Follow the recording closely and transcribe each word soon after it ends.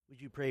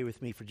Would you pray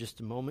with me for just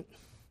a moment?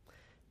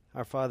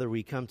 Our Father,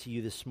 we come to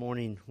you this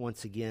morning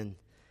once again,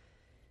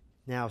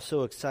 now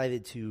so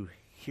excited to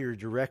hear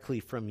directly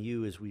from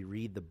you as we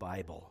read the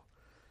Bible.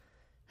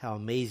 How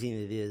amazing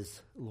it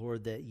is,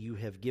 Lord, that you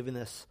have given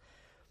us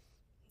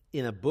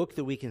in a book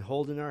that we can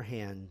hold in our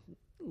hand,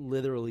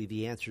 literally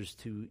the answers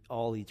to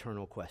all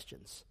eternal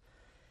questions.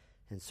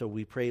 And so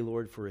we pray,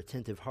 Lord, for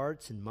attentive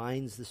hearts and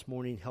minds this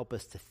morning. Help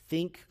us to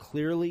think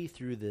clearly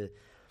through the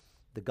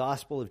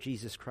gospel of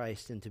Jesus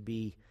Christ and to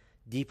be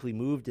deeply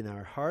moved in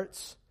our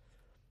hearts,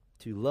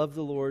 to love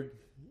the Lord,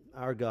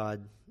 our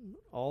God,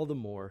 all the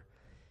more,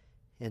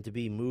 and to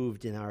be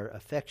moved in our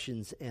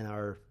affections and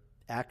our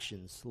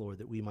actions, Lord,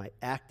 that we might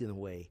act in a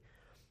way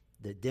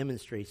that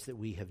demonstrates that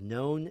we have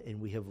known and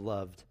we have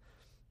loved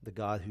the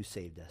God who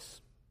saved us.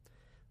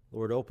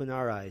 Lord, open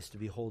our eyes to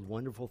behold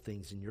wonderful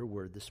things in your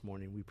word this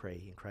morning, we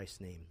pray. In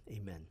Christ's name,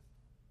 amen.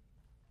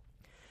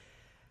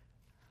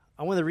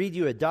 I want to read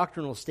you a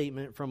doctrinal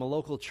statement from a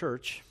local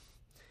church,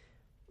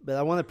 but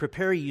I want to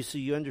prepare you so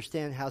you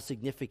understand how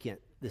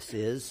significant this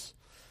is.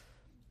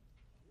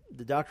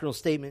 The doctrinal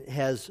statement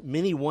has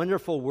many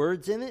wonderful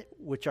words in it,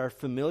 which are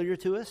familiar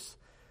to us.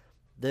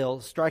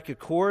 They'll strike a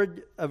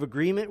chord of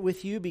agreement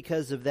with you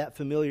because of that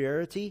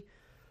familiarity.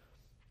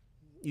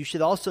 You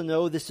should also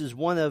know this is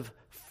one of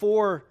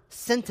 4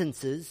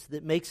 sentences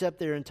that makes up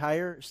their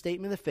entire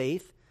statement of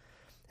faith.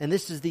 And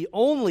this is the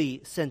only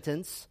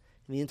sentence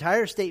in the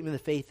entire statement of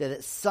faith that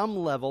at some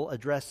level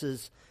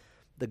addresses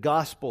the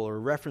gospel or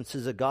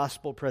references a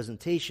gospel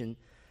presentation.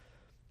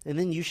 And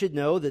then you should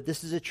know that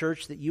this is a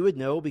church that you would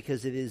know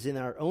because it is in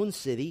our own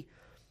city.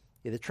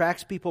 It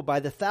attracts people by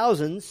the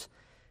thousands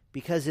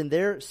because in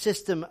their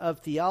system of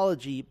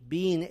theology,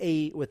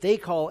 being what they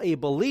call a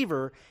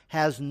believer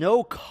has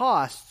no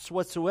costs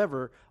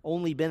whatsoever,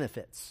 only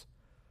benefits.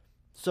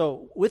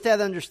 So with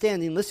that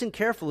understanding, listen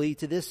carefully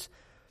to this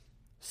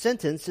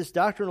sentence, this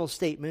doctrinal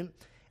statement,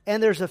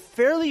 and there's a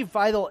fairly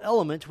vital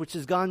element which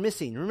has gone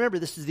missing. Remember,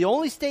 this is the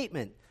only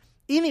statement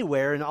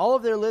anywhere in all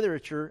of their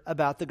literature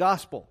about the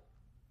gospel.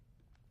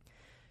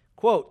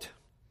 Quote,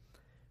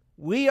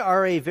 "We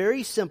are a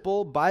very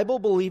simple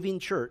Bible-believing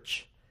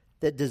church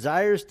that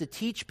desires to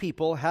teach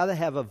people how to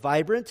have a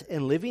vibrant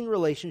and living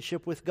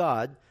relationship with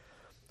God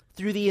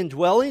through the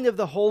indwelling of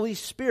the Holy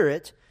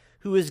Spirit,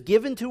 who is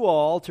given to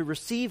all to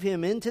receive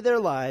him into their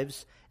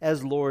lives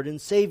as Lord and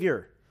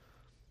Savior.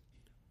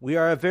 We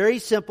are a very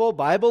simple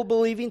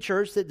Bible-believing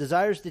church that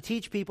desires to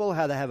teach people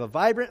how to have a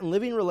vibrant and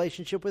living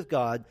relationship with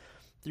God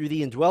through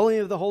the indwelling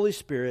of the Holy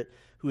Spirit,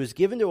 who is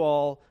given to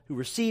all who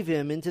receive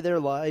him into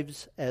their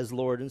lives as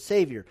Lord and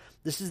Savior."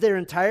 This is their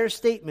entire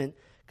statement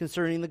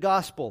concerning the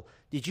gospel.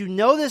 Did you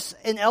notice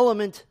an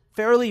element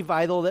fairly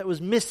vital that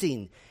was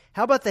missing?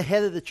 How about the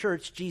head of the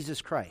church,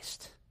 Jesus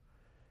Christ?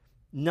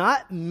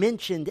 Not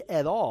mentioned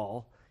at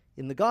all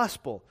in the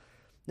gospel.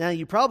 Now,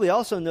 you probably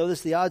also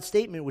noticed the odd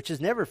statement, which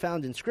is never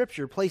found in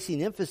Scripture,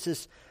 placing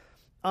emphasis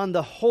on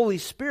the Holy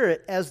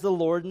Spirit as the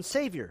Lord and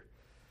Savior.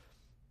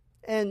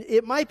 And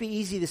it might be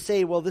easy to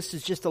say, well, this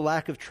is just a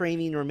lack of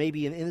training or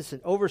maybe an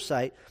innocent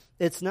oversight.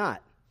 It's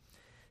not.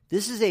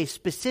 This is a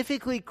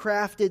specifically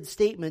crafted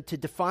statement to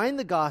define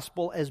the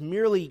gospel as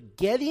merely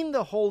getting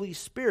the Holy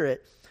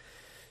Spirit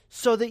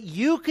so that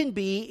you can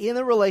be in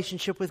a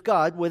relationship with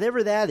God,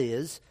 whatever that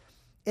is.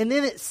 And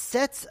then it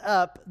sets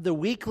up the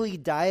weekly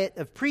diet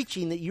of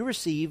preaching that you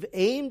receive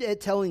aimed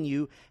at telling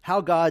you how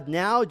God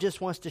now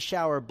just wants to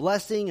shower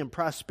blessing and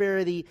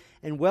prosperity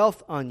and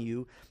wealth on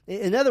you.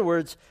 In other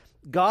words,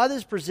 God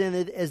is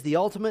presented as the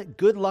ultimate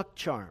good luck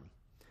charm.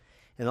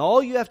 And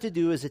all you have to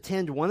do is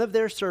attend one of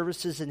their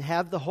services and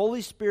have the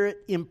Holy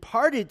Spirit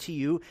imparted to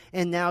you,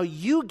 and now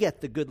you get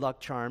the good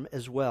luck charm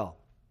as well.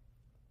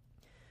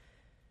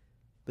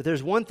 But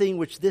there's one thing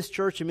which this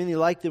church and many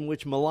like them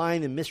which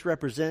malign and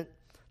misrepresent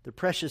the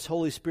precious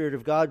Holy Spirit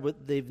of God,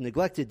 what they've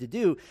neglected to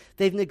do.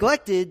 They've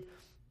neglected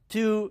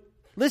to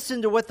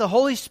listen to what the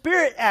Holy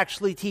Spirit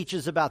actually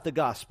teaches about the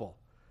gospel.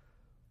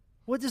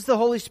 What does the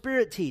Holy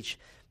Spirit teach?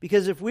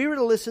 Because if we were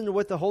to listen to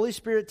what the Holy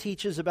Spirit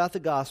teaches about the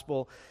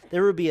gospel,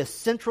 there would be a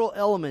central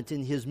element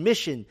in his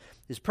mission,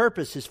 his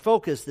purpose, his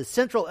focus. The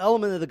central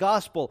element of the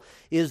gospel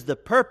is the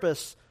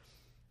purpose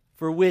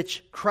for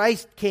which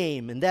Christ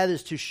came, and that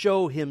is to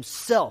show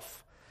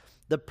himself,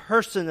 the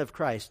person of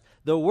Christ,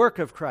 the work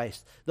of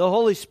Christ. The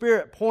Holy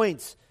Spirit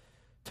points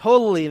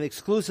totally and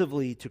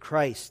exclusively to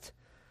Christ.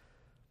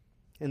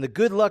 And the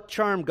good luck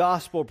charm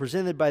gospel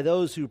presented by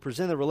those who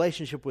present a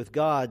relationship with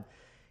God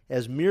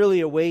as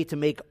merely a way to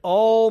make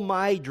all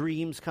my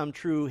dreams come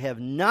true have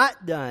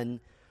not done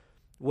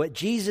what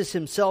Jesus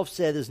himself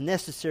said is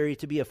necessary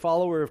to be a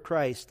follower of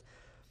Christ.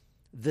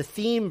 The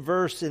theme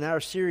verse in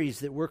our series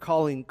that we're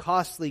calling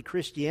Costly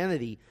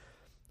Christianity,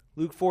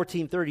 Luke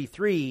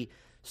 14:33,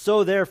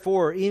 "So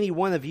therefore, any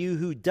one of you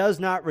who does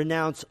not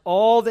renounce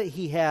all that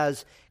he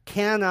has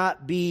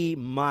cannot be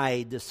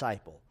my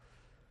disciple."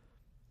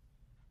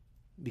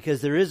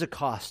 Because there is a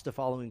cost to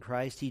following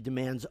Christ. He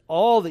demands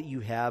all that you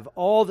have,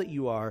 all that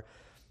you are,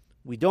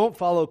 We don't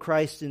follow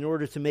Christ in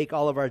order to make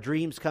all of our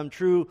dreams come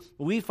true.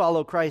 We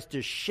follow Christ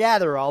to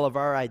shatter all of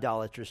our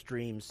idolatrous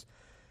dreams,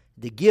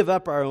 to give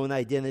up our own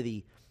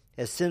identity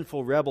as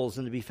sinful rebels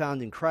and to be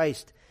found in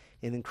Christ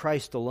and in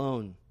Christ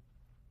alone.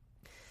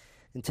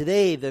 And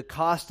today, the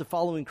cost of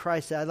following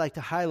Christ that I'd like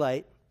to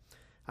highlight,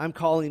 I'm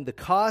calling the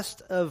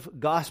cost of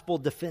gospel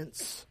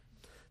defense.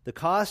 The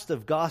cost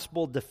of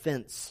gospel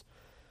defense.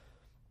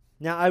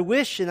 Now, I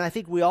wish, and I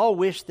think we all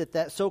wish,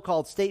 that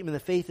so-called statement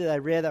of faith that I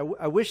read,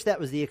 I wish that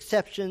was the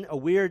exception, a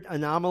weird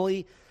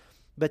anomaly.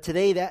 But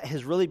today that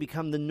has really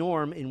become the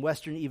norm in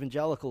Western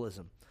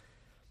evangelicalism.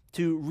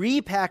 To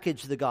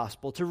repackage the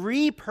gospel, to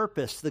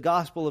repurpose the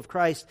gospel of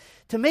Christ,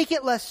 to make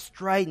it less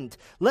strident,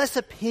 less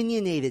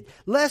opinionated,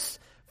 less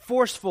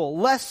forceful,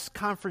 less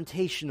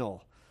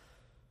confrontational.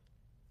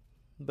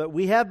 But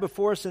we have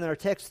before us in our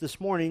text this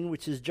morning,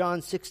 which is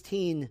John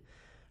 16,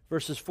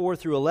 verses 4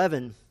 through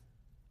 11.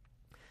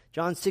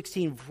 John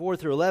 16, 4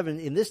 through 11.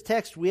 In this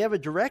text, we have a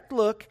direct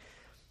look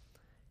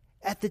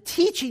at the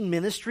teaching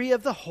ministry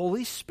of the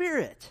Holy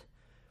Spirit.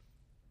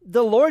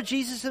 The Lord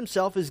Jesus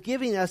himself is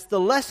giving us the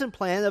lesson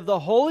plan of the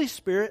Holy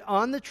Spirit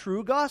on the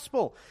true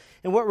gospel.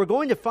 And what we're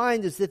going to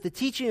find is that the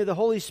teaching of the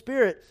Holy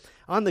Spirit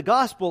on the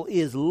gospel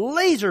is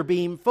laser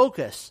beam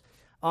focus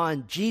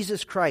on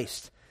Jesus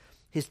Christ.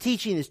 His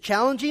teaching is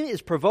challenging,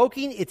 it's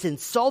provoking, it's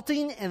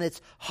insulting, and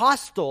it's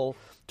hostile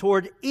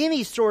toward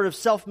any sort of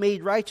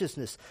self-made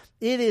righteousness.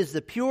 It is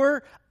the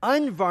pure,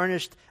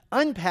 unvarnished,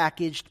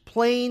 unpackaged,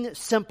 plain,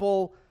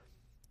 simple,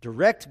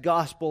 direct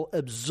gospel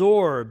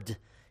absorbed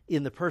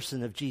in the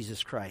person of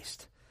Jesus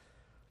Christ.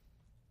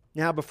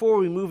 Now, before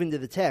we move into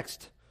the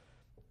text,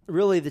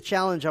 really the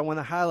challenge I want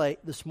to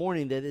highlight this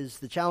morning, that is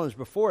the challenge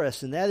before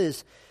us, and that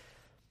is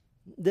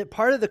that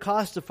part of the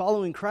cost of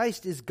following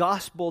Christ is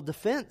gospel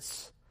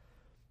defense.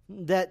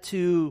 That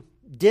to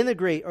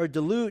denigrate or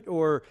dilute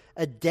or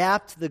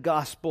adapt the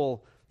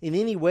gospel in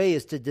any way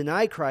is to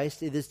deny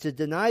Christ. It is to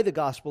deny the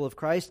gospel of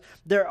Christ.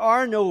 There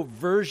are no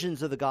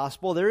versions of the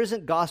gospel. There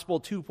isn't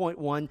gospel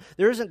 2.1.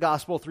 There isn't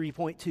gospel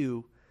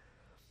 3.2.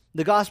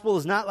 The gospel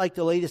is not like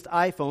the latest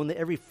iPhone that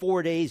every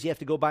 4 days you have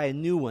to go buy a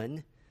new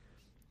one.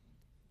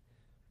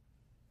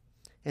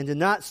 And to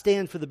not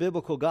stand for the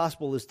biblical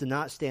gospel is to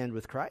not stand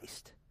with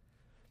Christ.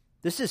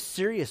 This is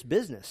serious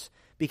business.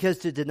 Because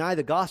to deny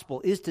the gospel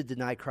is to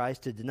deny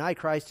Christ. To deny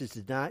Christ is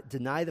to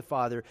deny the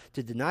Father.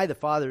 To deny the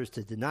Father is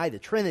to deny the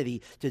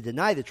Trinity. To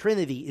deny the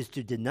Trinity is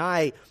to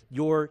deny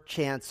your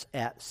chance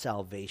at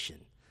salvation.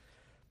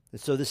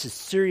 And so this is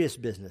serious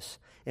business.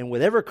 And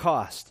whatever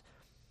cost,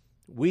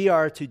 we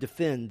are to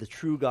defend the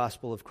true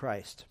gospel of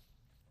Christ.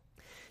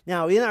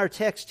 Now, in our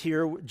text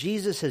here,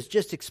 Jesus has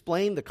just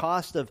explained the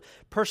cost of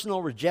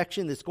personal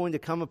rejection that's going to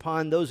come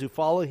upon those who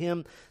follow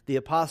him, the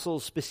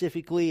apostles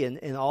specifically,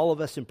 and all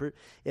of us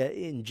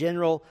in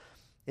general.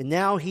 And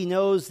now he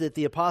knows that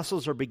the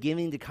apostles are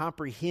beginning to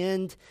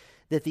comprehend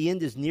that the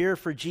end is near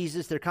for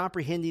Jesus. They're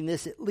comprehending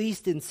this at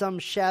least in some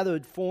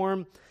shadowed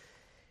form.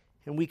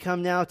 And we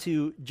come now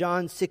to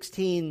John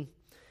 16,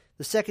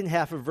 the second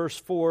half of verse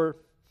 4.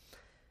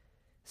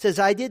 Says,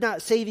 I did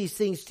not say these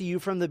things to you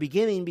from the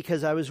beginning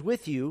because I was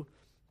with you,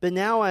 but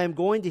now I am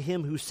going to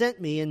him who sent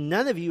me, and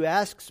none of you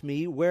asks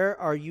me, where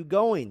are you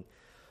going?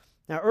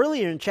 Now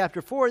earlier in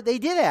chapter 4, they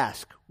did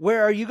ask,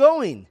 where are you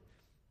going?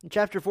 In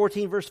chapter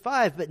 14, verse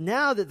 5, but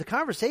now that the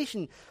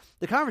conversation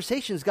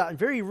has gotten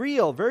very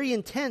real, very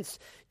intense,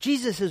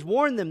 Jesus has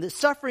warned them that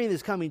suffering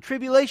is coming,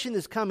 tribulation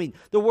is coming,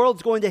 the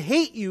world's going to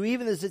hate you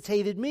even as it's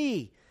hated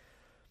me.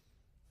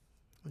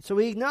 And so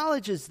he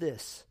acknowledges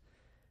this.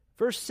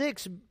 Verse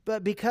 6,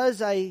 but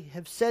because I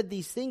have said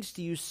these things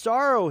to you,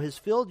 sorrow has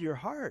filled your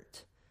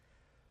heart.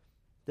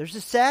 There's a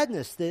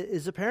sadness that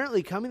is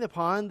apparently coming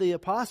upon the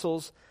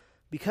apostles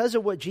because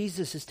of what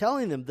Jesus is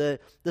telling them. The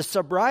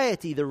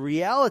sobriety, the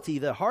reality,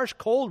 the harsh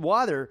cold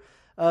water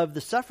of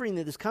the suffering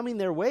that is coming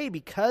their way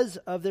because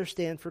of their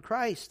stand for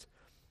Christ.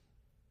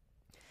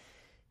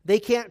 They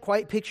can't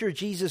quite picture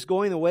Jesus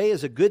going away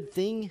as a good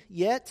thing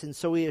yet, and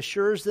so he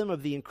assures them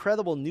of the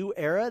incredible new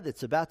era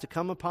that's about to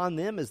come upon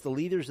them as the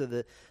leaders of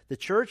the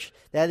church.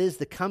 That is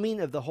the coming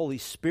of the Holy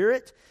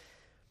Spirit.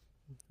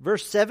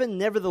 Verse 7,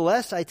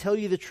 nevertheless, I tell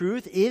you the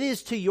truth, it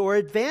is to your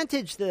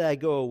advantage that I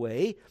go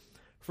away.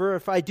 For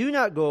if I do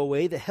not go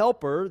away, the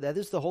Helper, that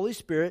is the Holy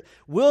Spirit,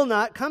 will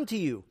not come to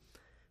you.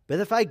 But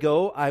if I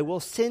go, I will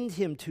send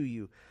him to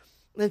you.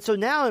 And so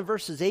now in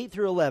verses 8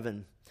 through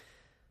 11,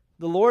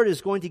 the Lord is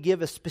going to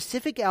give a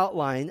specific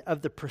outline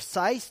of the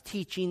precise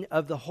teaching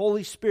of the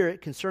Holy Spirit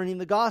concerning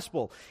the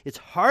gospel. It's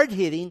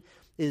hard-hitting,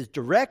 it is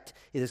direct,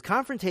 it is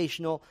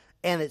confrontational,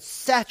 and it's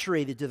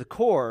saturated to the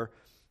core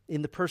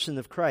in the person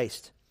of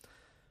Christ.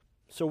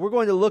 So we're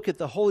going to look at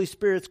the Holy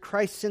Spirit's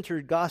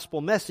Christ-centered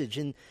gospel message.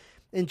 And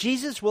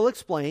Jesus will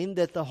explain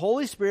that the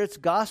Holy Spirit's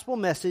gospel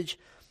message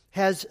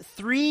has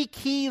 3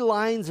 key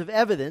lines of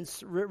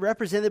evidence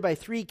represented by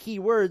 3 key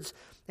words.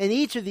 And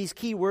each of these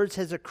key words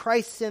has a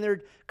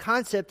Christ-centered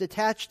concept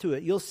attached to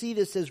it. You'll see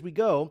this as we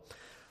go.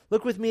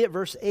 Look with me at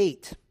verse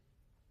 8.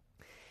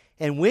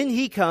 And when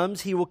he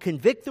comes, he will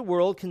convict the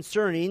world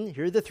concerning,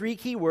 here are the three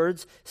key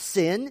words,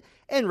 sin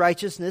and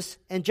righteousness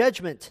and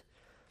judgment.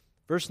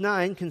 Verse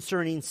 9,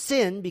 concerning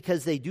sin,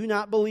 because they do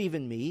not believe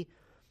in me.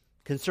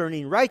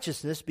 Concerning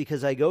righteousness,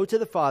 because I go to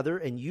the Father,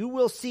 and you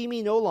will see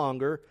me no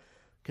longer.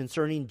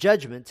 Concerning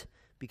judgment,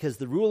 because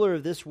the ruler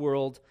of this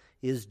world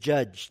is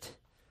judged.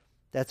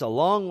 That's a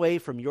long way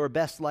from your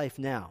best life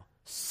now.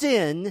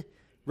 Sin,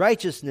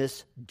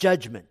 righteousness,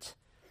 judgment.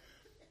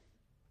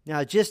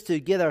 Now, just to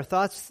get our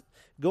thoughts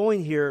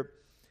going here,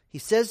 he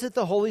says that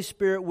the Holy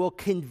Spirit will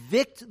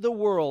convict the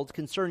world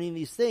concerning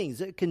these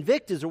things.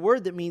 Convict is a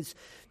word that means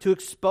to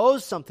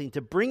expose something,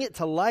 to bring it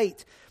to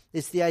light.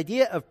 It's the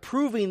idea of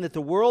proving that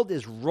the world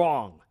is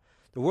wrong.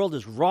 The world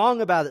is wrong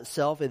about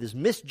itself. It is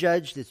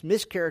misjudged. It's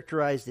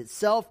mischaracterized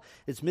itself.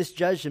 It's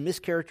misjudged and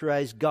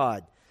mischaracterized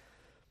God.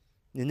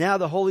 And now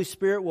the Holy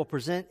Spirit will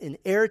present an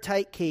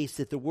airtight case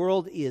that the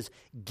world is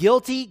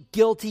guilty,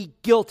 guilty,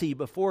 guilty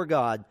before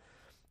God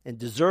and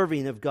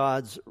deserving of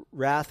God's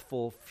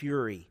wrathful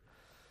fury.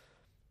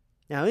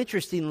 Now,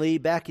 interestingly,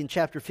 back in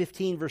chapter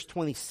 15, verse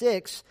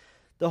 26,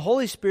 the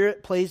Holy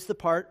Spirit plays the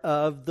part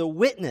of the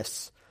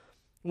witness.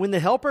 When the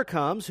Helper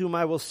comes, whom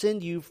I will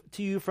send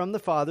to you from the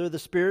Father, the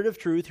Spirit of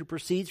truth who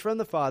proceeds from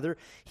the Father,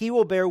 he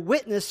will bear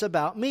witness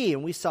about me.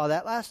 And we saw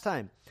that last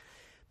time.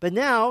 But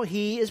now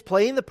he is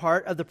playing the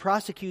part of the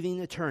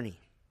prosecuting attorney.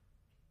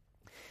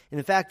 And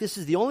in fact, this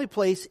is the only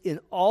place in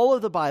all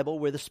of the Bible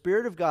where the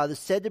Spirit of God is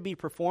said to be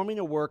performing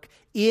a work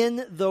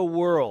in the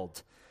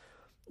world.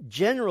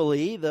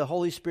 Generally, the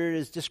Holy Spirit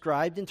is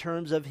described in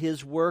terms of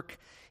his work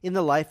in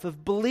the life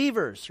of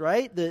believers,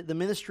 right? The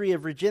ministry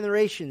of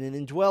regeneration and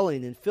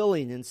indwelling and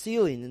filling and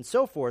sealing and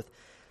so forth.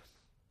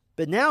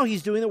 But now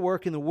he's doing the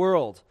work in the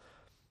world.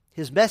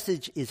 His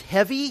message is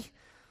heavy.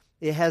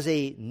 It has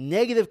a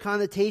negative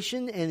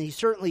connotation, and he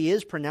certainly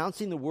is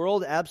pronouncing the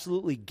world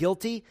absolutely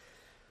guilty.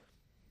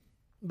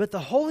 But the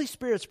Holy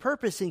Spirit's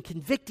purpose in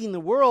convicting the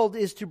world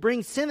is to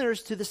bring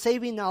sinners to the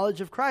saving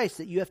knowledge of Christ,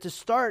 that you have to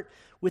start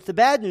with the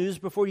bad news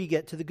before you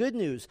get to the good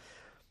news.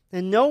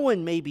 And no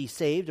one may be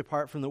saved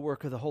apart from the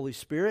work of the Holy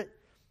Spirit.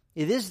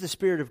 It is the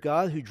Spirit of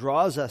God who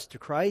draws us to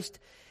Christ.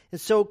 And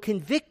so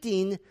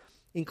convicting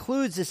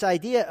includes this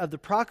idea of the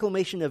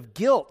proclamation of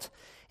guilt.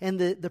 And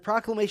the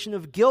proclamation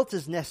of guilt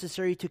is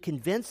necessary to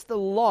convince the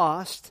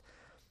lost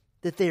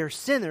that they are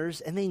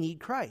sinners and they need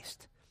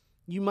Christ.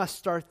 You must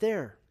start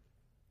there.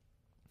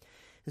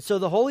 And so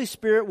the Holy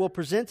Spirit will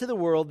present to the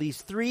world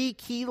these three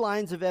key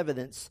lines of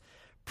evidence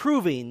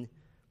proving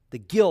the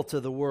guilt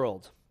of the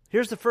world.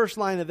 Here's the first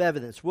line of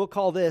evidence. We'll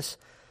call this,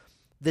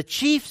 the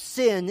chief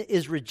sin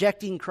is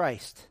rejecting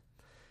Christ.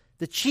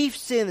 The chief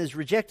sin is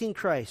rejecting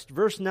Christ.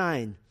 Verse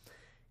 9,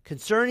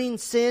 concerning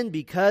sin,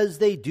 because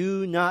they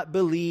do not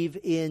believe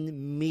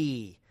in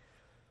me.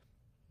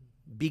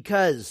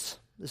 Because,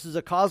 this is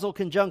a causal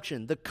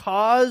conjunction. The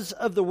cause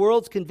of the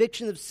world's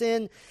conviction of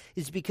sin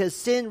is because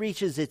sin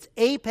reaches its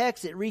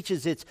apex, it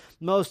reaches its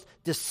most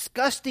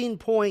disgusting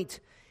point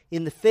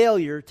in the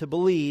failure to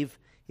believe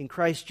in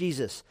Christ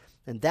Jesus.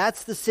 And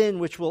that's the sin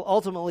which will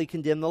ultimately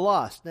condemn the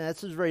lost. Now,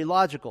 this is very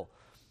logical.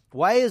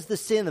 Why is the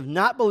sin of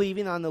not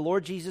believing on the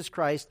Lord Jesus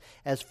Christ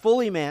as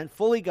fully man,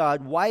 fully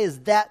God, why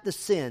is that the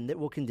sin that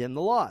will condemn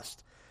the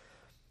lost?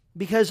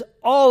 Because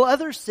all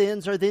other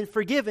sins are then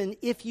forgiven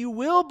if you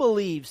will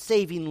believe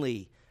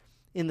savingly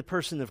in the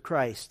person of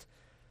Christ.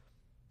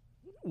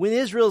 When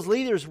Israel's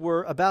leaders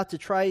were about to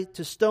try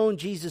to stone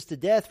Jesus to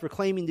death for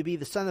claiming to be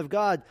the Son of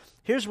God,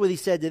 here's what he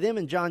said to them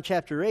in John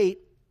chapter 8.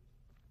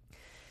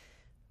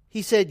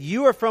 He said,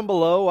 you are from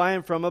below, I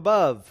am from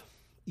above.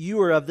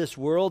 You are of this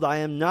world, I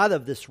am not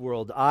of this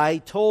world. I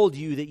told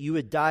you that you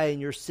would die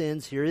in your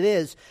sins. Here it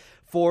is.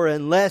 For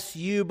unless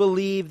you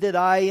believe that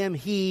I am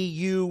He,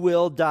 you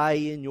will die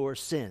in your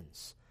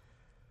sins.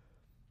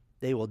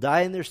 They will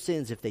die in their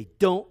sins if they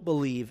don't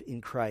believe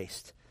in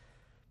Christ.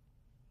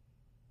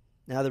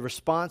 Now, the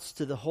response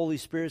to the Holy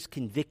Spirit's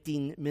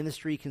convicting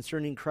ministry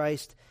concerning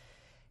Christ,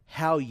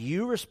 how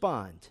you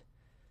respond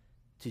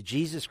to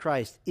Jesus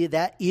Christ,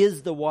 that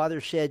is the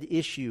watershed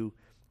issue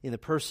in the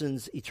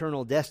person's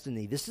eternal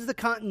destiny. This is the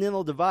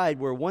continental divide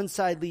where one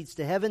side leads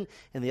to heaven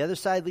and the other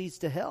side leads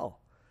to hell.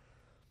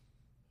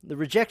 The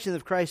rejection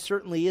of Christ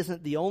certainly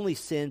isn't the only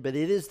sin, but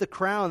it is the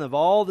crown of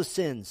all the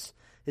sins.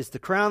 It's the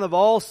crown of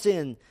all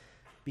sin,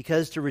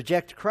 because to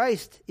reject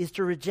Christ is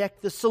to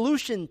reject the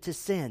solution to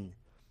sin.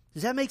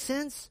 Does that make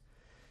sense?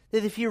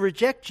 That if you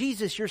reject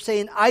Jesus, you're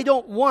saying, I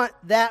don't want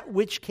that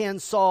which can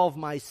solve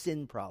my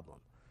sin problem.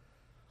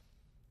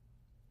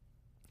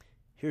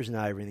 Here's an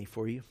irony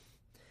for you.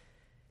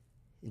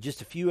 In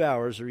just a few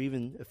hours or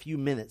even a few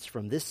minutes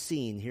from this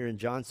scene here in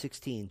John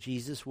 16,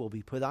 Jesus will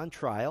be put on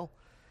trial.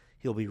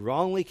 He'll be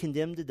wrongly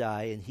condemned to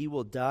die, and he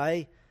will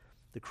die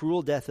the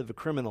cruel death of a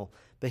criminal.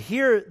 But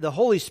here, the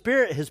Holy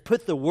Spirit has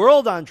put the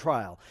world on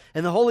trial,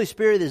 and the Holy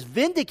Spirit is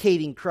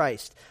vindicating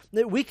Christ.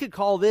 We could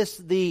call this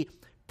the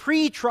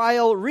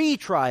pre-trial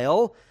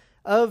retrial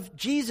of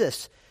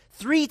Jesus.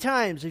 3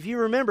 times, if you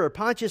remember,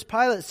 Pontius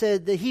Pilate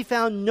said that he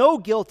found no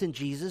guilt in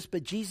Jesus,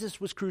 but Jesus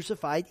was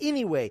crucified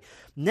anyway.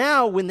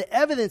 Now, when the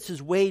evidence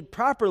is weighed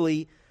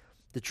properly,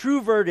 the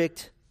true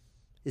verdict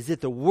is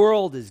that the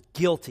world is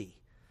guilty.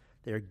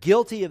 They're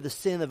guilty of the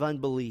sin of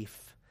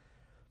unbelief.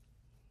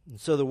 And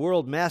so the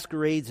world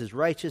masquerades as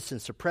righteous and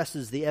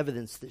suppresses the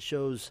evidence that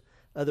shows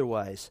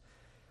otherwise.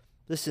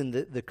 Listen,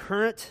 the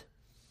current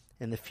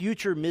and the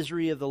future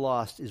misery of the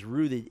lost is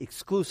rooted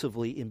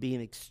exclusively in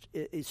being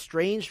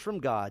estranged from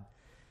God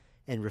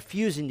and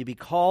refusing to be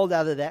called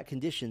out of that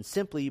condition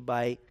simply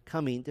by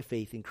coming to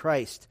faith in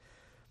Christ.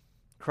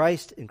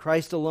 Christ and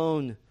Christ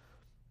alone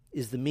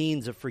is the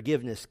means of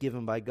forgiveness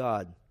given by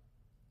God.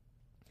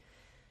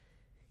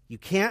 You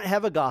can't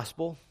have a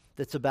gospel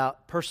that's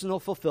about personal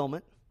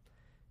fulfillment.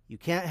 You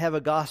can't have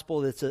a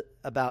gospel that's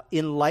about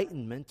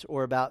enlightenment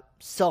or about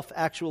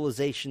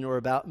self-actualization or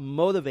about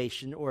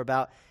motivation or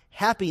about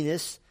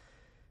happiness,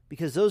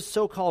 because those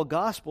so-called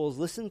gospels,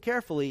 listen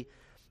carefully,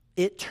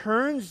 they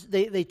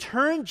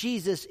turn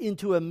Jesus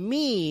into a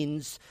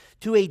means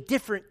to a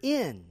different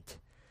end.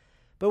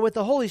 But what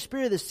the Holy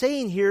Spirit is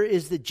saying here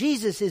is that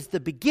Jesus is the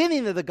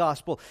beginning of the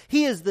gospel.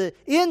 He is the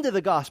end of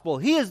the gospel.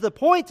 He is the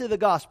point of the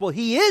gospel.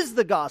 He is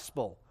the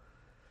gospel.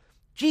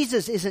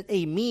 Jesus isn't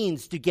a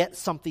means to get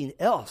something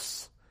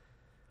else.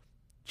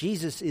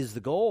 Jesus is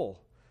the goal.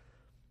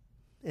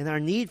 And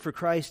our need for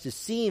Christ is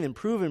seen and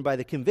proven by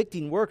the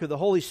convicting work of the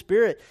Holy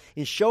Spirit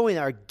in showing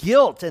our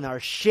guilt and our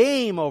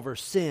shame over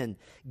sin.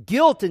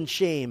 Guilt and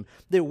shame,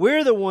 that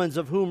we're the ones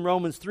of whom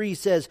Romans 3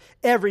 says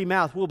every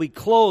mouth will be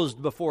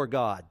closed before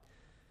God.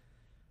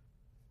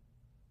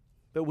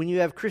 But when you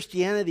have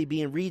Christianity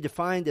being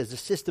redefined as a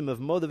system of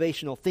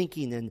motivational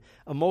thinking and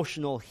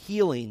emotional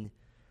healing,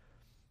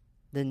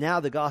 then now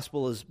the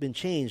gospel has been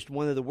changed.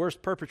 One of the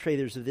worst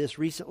perpetrators of this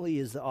recently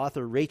is the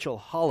author Rachel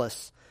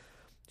Hollis.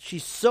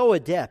 She's so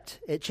adept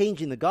at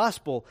changing the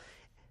gospel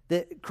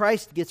that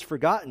Christ gets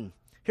forgotten.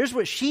 Here's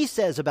what she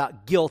says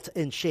about guilt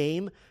and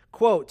shame.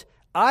 Quote,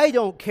 "I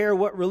don't care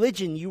what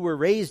religion you were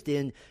raised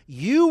in.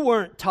 You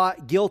weren't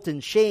taught guilt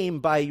and shame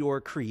by your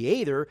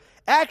Creator.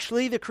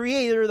 Actually, the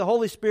Creator, the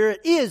Holy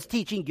Spirit, is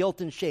teaching guilt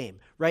and shame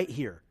right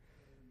here.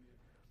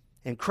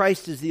 And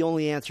Christ is the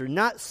only answer,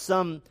 not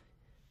some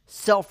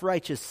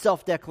self-righteous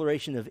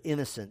self-declaration of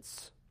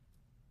innocence."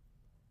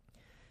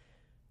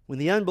 When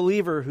the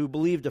unbeliever who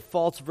believed a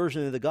false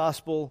version of the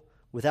gospel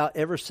without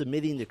ever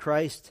submitting to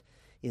Christ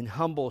in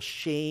humble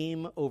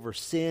shame over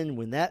sin,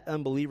 when that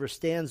unbeliever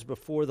stands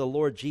before the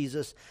Lord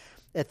Jesus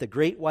at the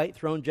great white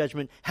throne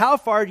judgment, how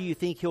far do you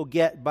think he'll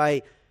get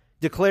by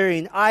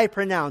declaring, "I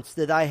pronounce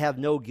that I have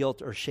no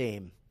guilt or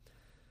shame"?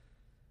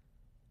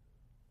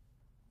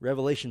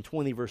 Revelation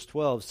 20 verse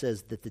 12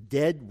 says that the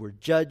dead were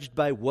judged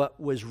by what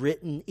was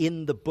written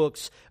in the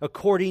books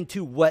according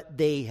to what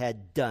they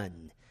had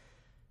done.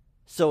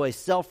 So a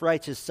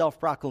self-righteous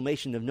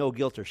self-proclamation of no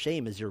guilt or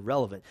shame is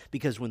irrelevant,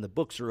 because when the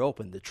books are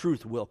open, the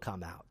truth will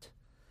come out.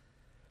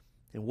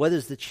 And what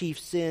is the chief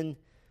sin?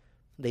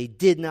 They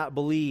did not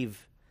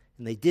believe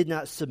and they did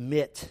not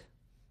submit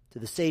to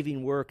the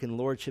saving work and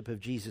lordship of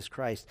Jesus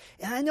Christ.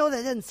 And I know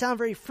that doesn't sound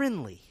very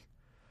friendly,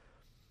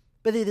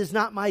 but it is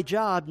not my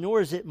job,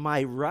 nor is it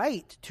my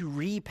right to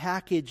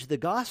repackage the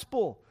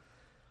gospel.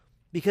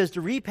 Because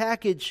to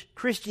repackage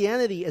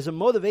Christianity as a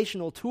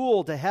motivational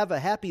tool to have a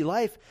happy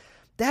life,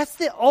 that's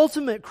the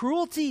ultimate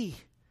cruelty.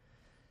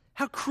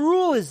 How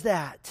cruel is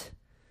that?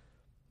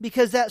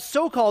 Because that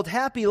so-called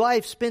happy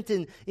life spent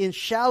in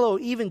shallow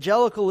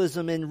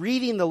evangelicalism and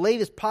reading the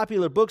latest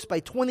popular books by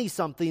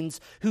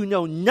 20-somethings who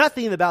know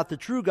nothing about the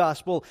true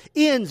gospel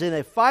ends in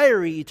a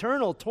fiery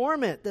eternal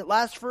torment that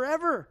lasts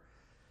forever.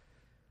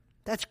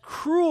 That's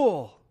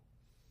cruel.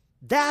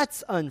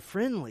 That's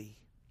unfriendly.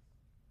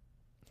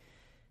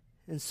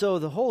 And so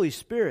the Holy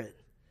Spirit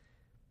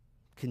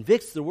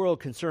convicts the world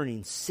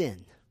concerning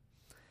sin.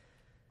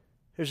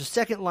 There's a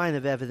second line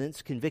of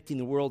evidence convicting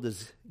the world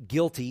as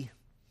guilty.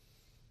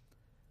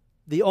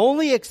 The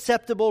only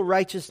acceptable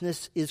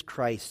righteousness is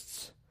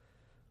Christ's.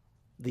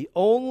 The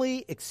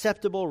only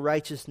acceptable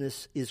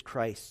righteousness is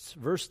Christ's.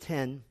 Verse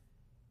 10,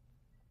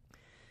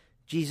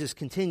 Jesus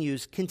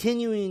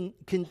continuing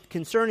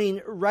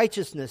concerning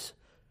righteousness.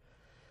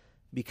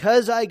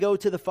 "Because I go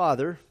to the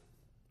Father,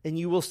 and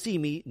you will see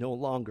me no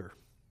longer."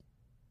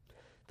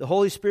 The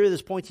Holy Spirit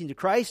is pointing to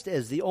Christ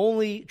as the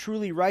only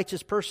truly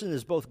righteous person,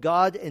 as both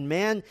God and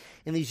man,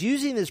 and he's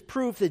using this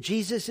proof that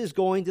Jesus is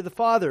going to the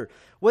Father.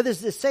 What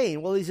is this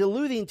saying? Well, he's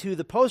alluding to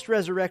the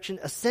post-resurrection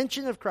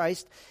ascension of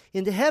Christ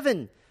into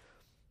heaven.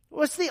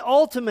 What's the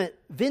ultimate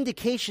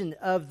vindication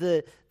of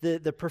the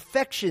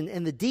perfection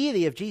and the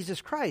deity of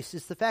Jesus Christ?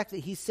 It's the fact that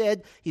he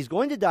said he's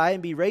going to die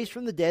and be raised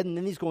from the dead, and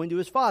then he's going to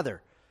his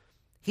Father.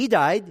 He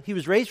died, he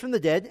was raised from the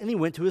dead, and he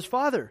went to his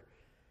Father.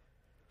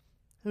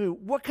 I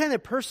mean, what kind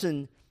of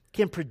person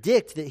can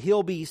predict that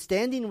he'll be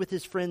standing with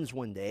his friends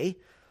one day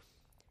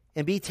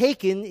and be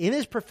taken in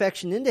his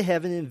perfection into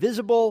heaven in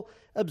visible,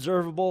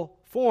 observable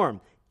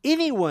form?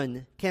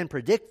 Anyone can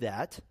predict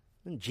that,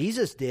 and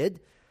Jesus did.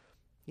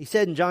 He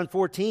said in John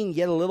 14,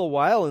 "Yet a little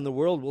while and the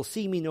world will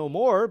see me no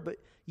more, but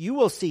You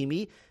will see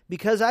me.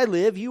 Because I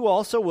live, you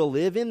also will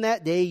live. In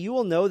that day you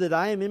will know that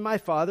I am in my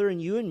Father,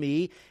 and you in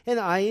me, and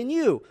I in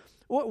you.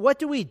 What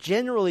do we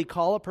generally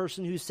call a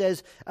person who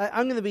says,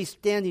 I'm going to be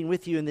standing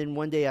with you, and then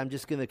one day I'm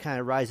just going to kind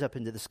of rise up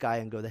into the sky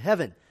and go to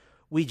heaven?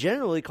 We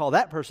generally call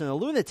that person a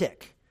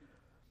lunatic.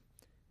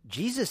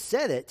 Jesus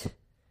said it,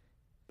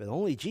 but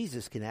only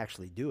Jesus can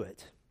actually do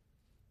it.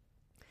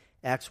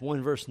 Acts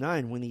 1 verse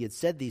 9, when he had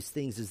said these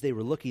things as they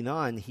were looking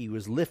on, he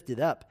was lifted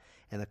up,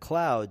 and a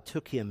cloud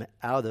took him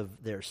out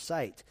of their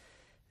sight.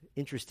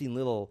 Interesting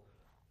little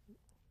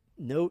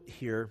note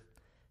here.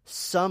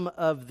 Some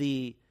of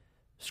the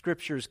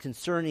scriptures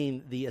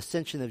concerning the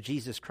ascension of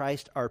Jesus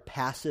Christ are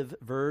passive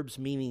verbs,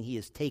 meaning he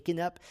is taken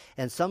up,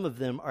 and some of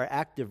them are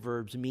active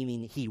verbs,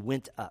 meaning he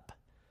went up.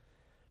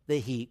 That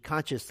he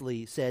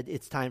consciously said,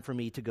 it's time for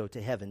me to go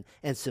to heaven,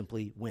 and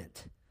simply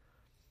went.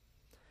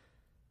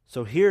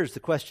 So here's the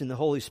question the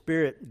Holy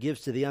Spirit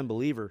gives to the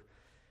unbeliever.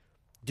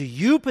 Do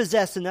you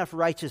possess enough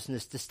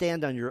righteousness to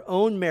stand on your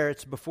own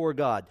merits before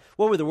God?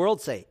 What would the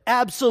world say?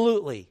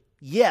 Absolutely,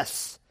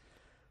 yes.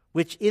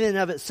 Which in and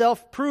of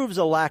itself proves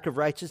a lack of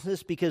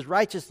righteousness, because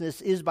righteousness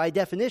is by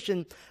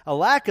definition a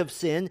lack of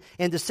sin,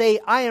 and to say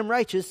I am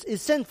righteous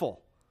is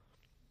sinful.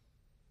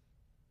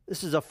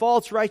 This is a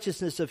false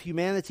righteousness of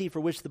humanity for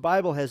which the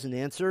Bible has an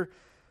answer.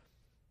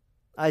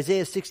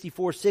 Isaiah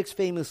 64:6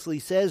 famously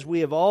says, we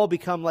have all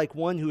become like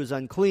one who is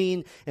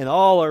unclean, and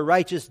all our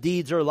righteous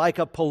deeds are like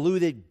a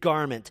polluted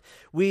garment.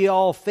 We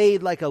all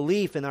fade like a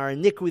leaf, and our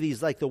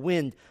iniquities like the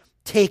wind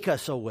take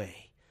us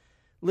away.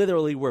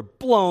 Literally, we're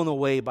blown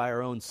away by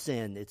our own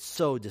sin. It's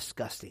so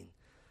disgusting.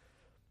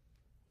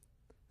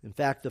 In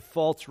fact, the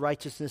false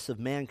righteousness of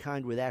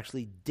mankind would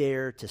actually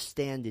dare to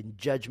stand in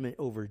judgment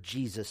over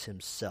Jesus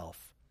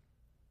himself.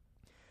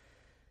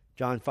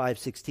 John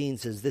 5:16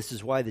 says, this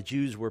is why the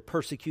Jews were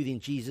persecuting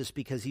Jesus,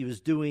 because he was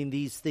doing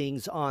these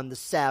things on the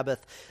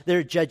Sabbath.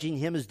 They're judging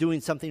him as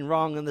doing something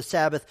wrong on the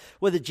Sabbath.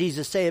 What did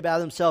Jesus say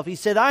about himself? He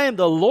said, I am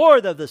the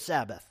Lord of the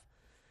Sabbath.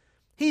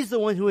 He's the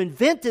one who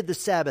invented the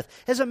Sabbath.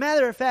 As a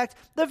matter of fact,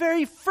 the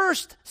very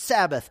first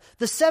Sabbath,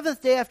 the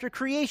seventh day after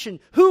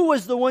creation, who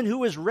was the one who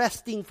was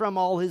resting from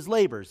all his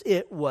labors?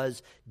 It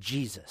was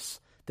Jesus,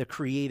 the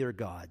Creator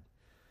God.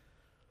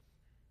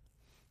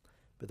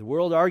 But the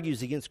world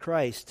argues against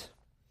Christ.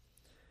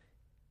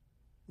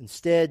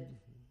 Instead,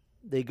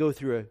 they go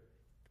through a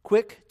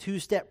quick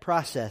two-step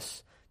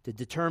process to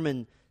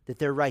determine that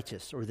they're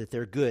righteous or that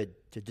they're good,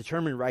 to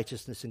determine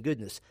righteousness and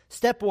goodness.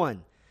 Step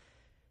 1,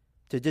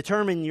 to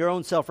determine your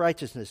own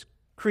self-righteousness.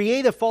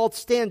 Create a false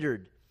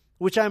standard,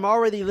 which I'm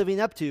already living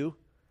up to.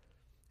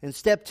 And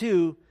step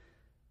 2,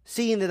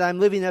 seeing that I'm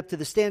living up to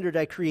the standard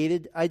I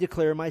created, I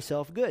declare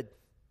myself good.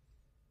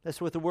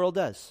 That's what the world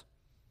does.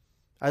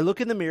 I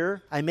look in the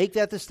mirror, I make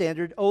that the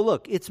standard. Oh,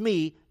 look, it's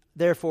me,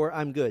 therefore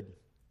I'm good.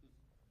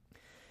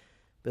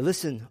 But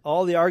listen,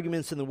 all the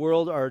arguments in the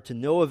world are to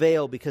no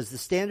avail, because the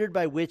standard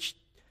by which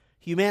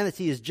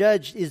humanity is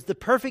judged is the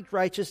perfect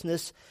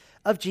righteousness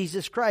of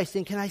Jesus Christ.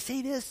 And can I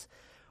say this?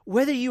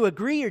 Whether you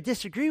agree or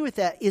disagree with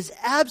that is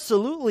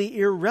absolutely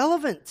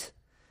irrelevant.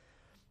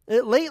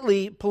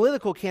 Lately,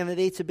 political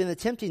candidates have been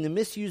attempting to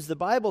misuse the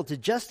Bible to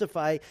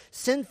justify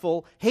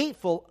sinful,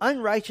 hateful,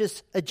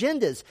 unrighteous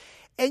agendas.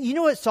 And you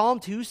know what Psalm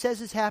 2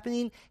 says is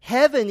happening?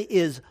 Heaven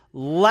is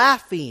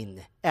laughing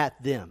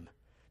at them.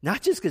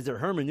 Not just because their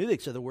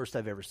hermeneutics are the worst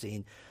I've ever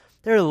seen.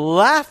 They're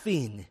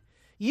laughing.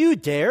 You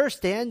dare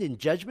stand in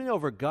judgment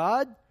over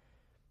God?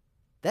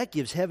 That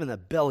gives heaven a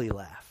belly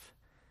laugh.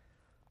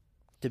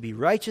 To be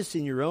righteous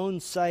in your own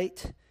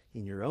sight,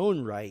 in your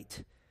own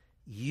right,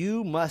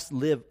 you must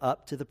live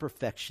up to the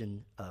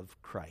perfection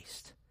of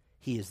Christ.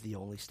 He is the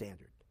only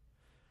standard.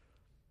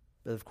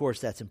 But of course,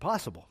 that's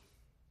impossible.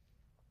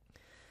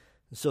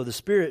 So the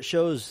Spirit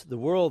shows the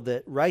world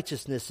that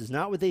righteousness is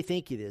not what they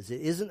think it is.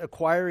 It isn't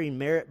acquiring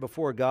merit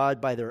before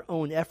God by their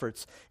own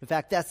efforts. In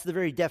fact, that's the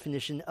very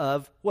definition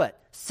of what?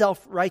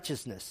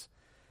 Self-righteousness.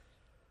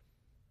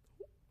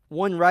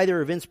 One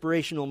writer of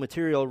inspirational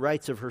material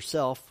writes of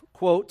herself,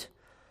 quote,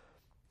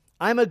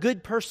 I'm a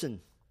good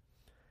person.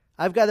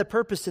 I've got a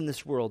purpose in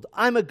this world.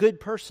 I'm a good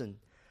person.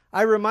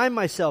 I remind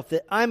myself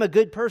that I'm a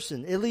good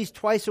person at least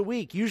twice a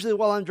week, usually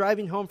while I'm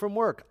driving home from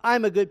work.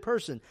 I'm a good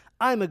person.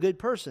 I'm a good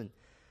person.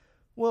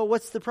 Well,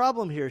 what's the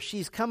problem here?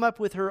 She's come up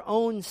with her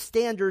own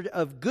standard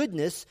of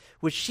goodness,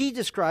 which she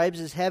describes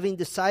as having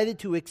decided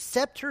to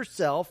accept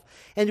herself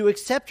and to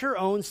accept her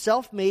own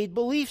self-made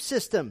belief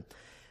system.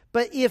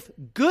 But if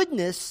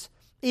goodness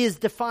is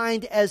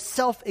defined as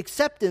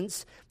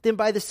self-acceptance, then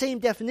by the same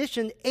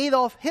definition,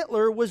 Adolf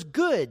Hitler was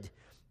good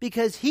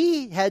because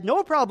he had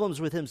no problems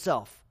with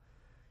himself.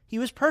 He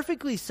was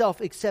perfectly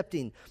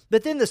self-accepting.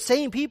 But then the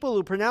same people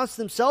who pronounced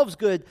themselves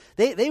good,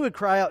 they would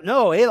cry out,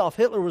 no, Adolf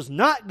Hitler was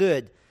not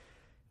good.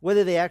 What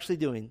are they actually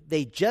doing?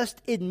 They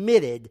just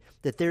admitted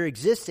that there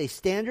exists a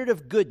standard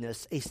of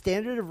goodness, a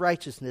standard of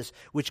righteousness,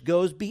 which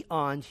goes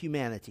beyond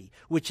humanity,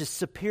 which is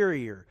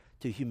superior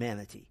to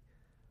humanity,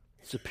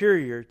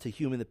 superior to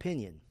human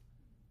opinion.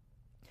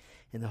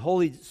 And the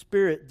Holy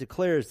Spirit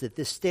declares that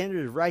this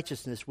standard of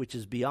righteousness, which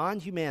is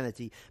beyond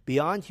humanity,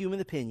 beyond human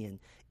opinion,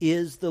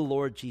 is the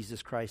Lord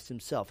Jesus Christ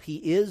himself. He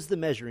is the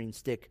measuring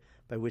stick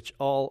by which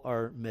all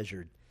are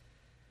measured.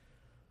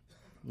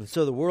 And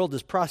so the world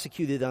is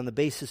prosecuted on the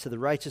basis of the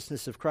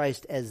righteousness of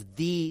Christ as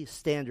the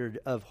standard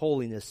of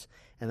holiness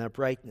and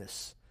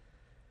uprightness.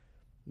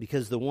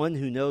 Because the one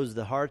who knows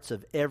the hearts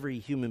of every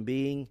human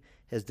being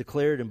has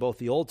declared in both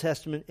the Old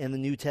Testament and the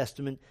New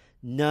Testament,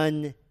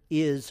 none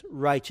is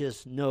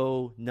righteous,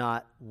 no,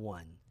 not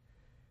one.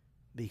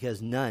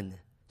 Because none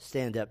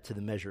stand up to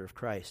the measure of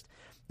Christ.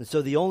 And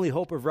so the only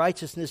hope of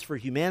righteousness for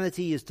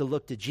humanity is to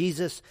look to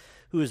Jesus,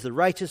 who is the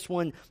righteous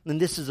one. And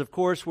this is, of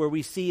course, where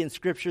we see in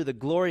Scripture the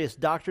glorious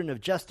doctrine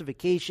of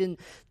justification.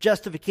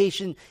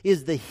 Justification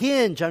is the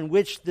hinge on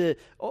which the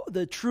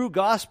true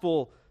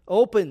gospel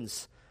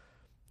opens.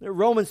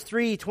 Romans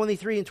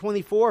 3:23 and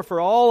 24, for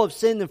all have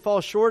sinned and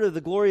fall short of the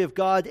glory of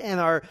God and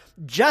are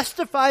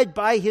justified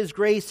by His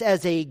grace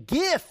as a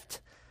gift.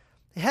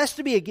 It has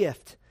to be a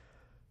gift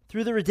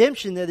through the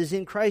redemption that is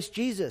in Christ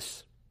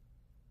Jesus.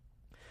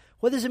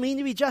 What does it mean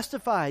to be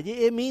justified?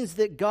 It means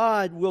that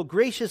God will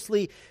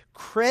graciously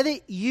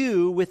credit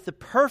you with the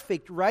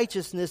perfect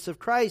righteousness of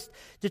Christ,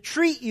 to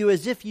treat you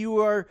as if you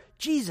are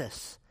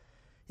Jesus.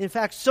 In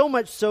fact, so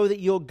much so that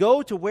you'll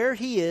go to where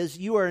He is.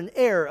 You are an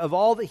heir of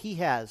all that He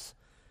has.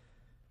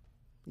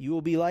 You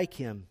will be like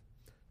Him.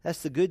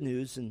 That's the good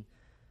news. And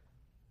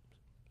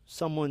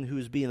someone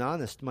who's being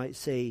honest might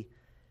say,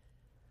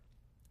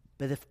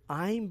 but if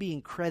I'm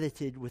being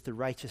credited with the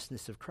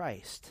righteousness of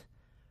Christ,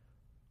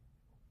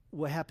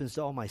 what happens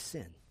to all my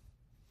sin?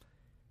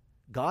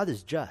 God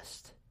is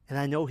just, and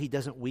I know He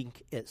doesn't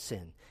wink at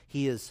sin.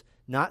 He is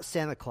not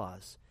Santa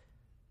Claus.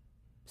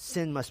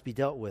 Sin must be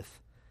dealt with.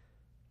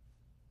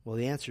 Well,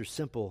 the answer is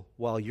simple.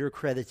 While you're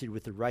credited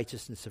with the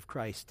righteousness of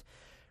Christ,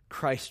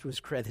 Christ was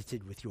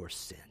credited with your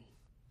sin.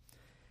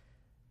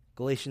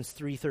 Galatians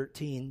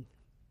 3:13.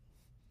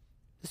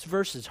 This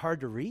verse is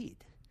hard to read.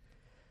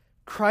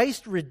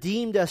 Christ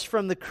redeemed us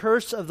from the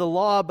curse of the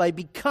law by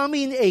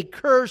becoming a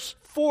curse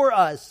for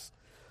us.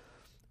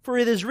 For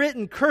it is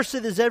written, cursed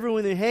is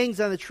everyone who hangs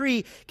on a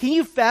tree. Can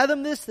you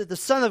fathom this? That the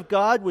Son of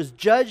God was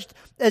judged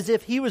as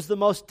if He was the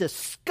most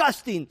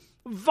disgusting,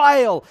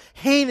 vile,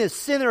 heinous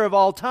sinner of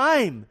all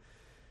time.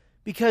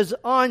 Because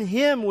on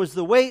Him was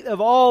the weight of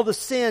all the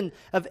sin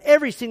of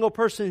every single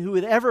person who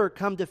had ever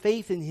come to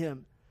faith in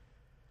Him.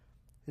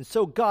 And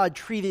so God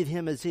treated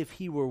Him as if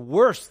He were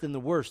worse than the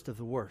worst of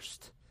the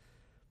worst.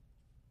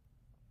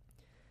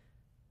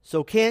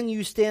 So can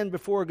you stand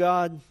before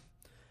God?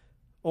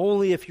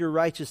 Only if your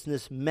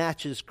righteousness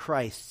matches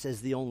Christ's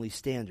as the only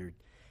standard.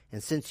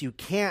 And since you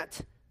can't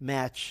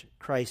match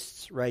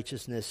Christ's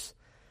righteousness,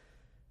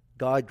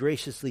 God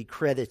graciously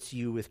credits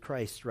you with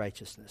Christ's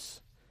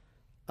righteousness.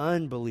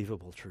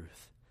 Unbelievable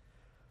truth.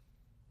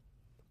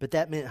 But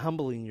that meant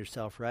humbling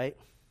yourself, right?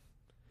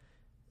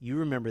 You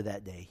remember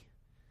that day.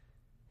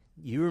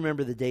 You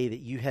remember the day that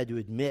you had to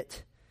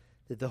admit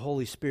that the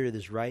Holy Spirit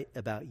is right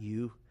about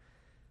you,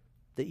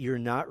 that you're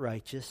not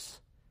righteous,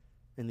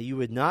 and that you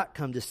would not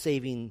come to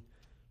saving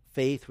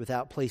faith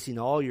without placing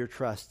all your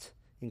trust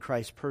in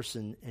Christ's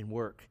person and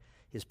work,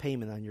 His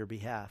payment on your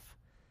behalf.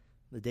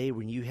 The day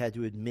when you had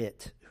to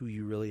admit who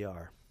you really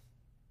are.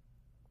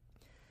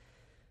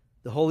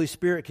 The Holy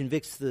Spirit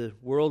convicts the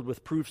world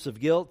with proofs of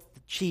guilt.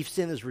 The chief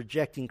sin is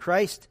rejecting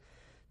Christ.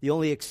 The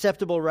only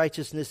acceptable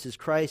righteousness is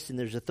Christ, and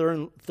there's a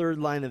third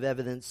line of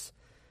evidence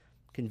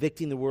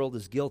convicting the world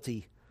as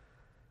guilty.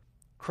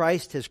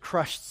 Christ has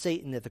crushed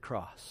Satan at the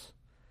cross.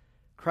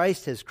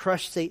 Christ has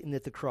crushed Satan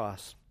at the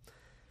cross.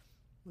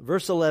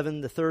 Verse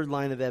 11, the third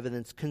line of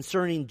evidence,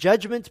 concerning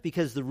judgment,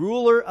 because the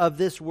ruler of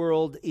this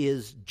world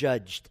is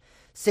judged.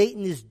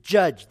 Satan is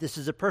judged. This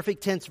is a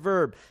perfect tense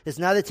verb. It's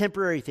not a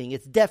temporary thing.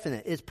 It's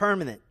definite. It's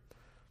permanent.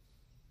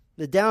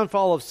 The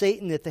downfall of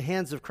Satan at the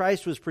hands of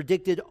Christ was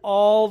predicted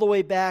all the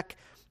way back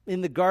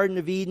in the Garden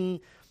of Eden.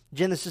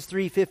 Genesis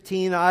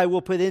 3:15, I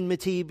will put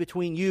enmity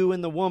between you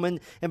and the woman,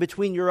 and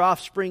between your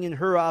offspring and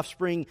her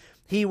offspring.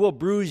 He will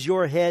bruise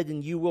your head,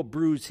 and you will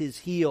bruise his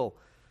heel.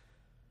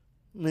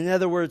 In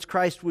other words,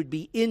 Christ would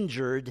be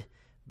injured,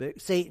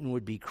 but Satan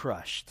would be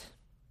crushed.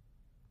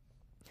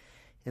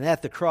 And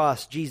at the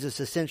cross, Jesus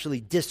essentially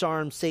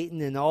disarmed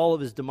Satan and all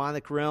of his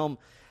demonic realm,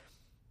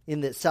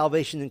 in that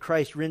salvation in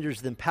Christ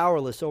renders them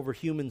powerless over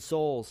human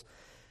souls.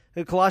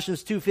 In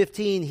Colossians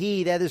 2:15,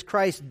 He, that is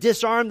Christ,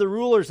 disarmed the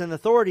rulers and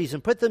authorities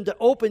and put them to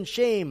open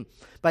shame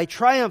by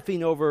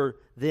triumphing over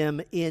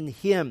them in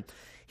Him.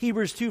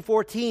 Hebrews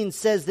 2:14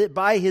 says that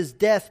by His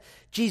death,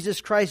 Jesus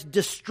Christ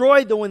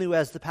destroyed the one who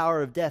has the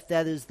power of death,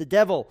 that is the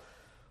devil.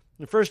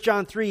 In 1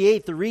 John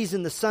 3:8, the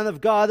reason the Son of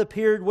God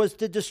appeared was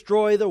to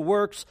destroy the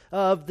works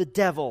of the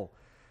devil.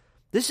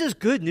 This is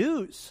good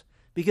news,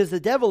 because the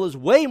devil is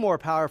way more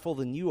powerful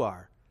than you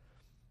are.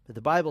 But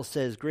the Bible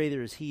says,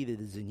 greater is He that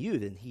is in you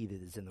than he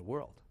that is in the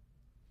world.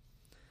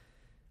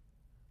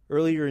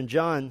 Earlier in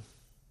John,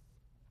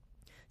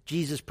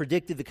 Jesus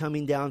predicted the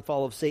coming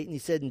downfall of Satan. He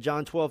said in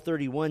John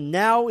 12:31,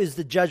 "Now is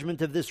the judgment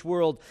of this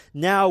world.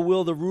 Now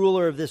will the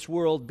ruler of this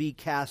world be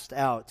cast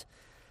out."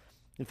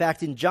 In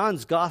fact, in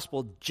John's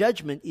gospel,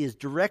 judgment is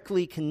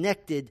directly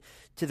connected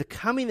to the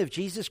coming of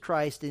Jesus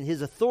Christ and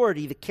his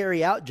authority to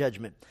carry out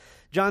judgment.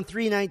 John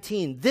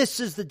 3:19, "This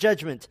is the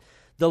judgment.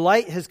 The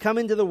light has come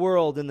into the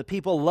world, and the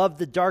people loved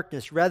the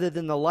darkness rather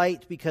than the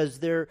light because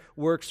their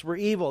works were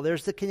evil."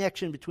 There's the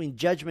connection between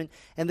judgment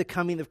and the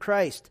coming of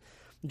Christ.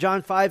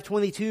 John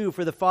 5:22,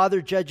 "For the Father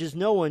judges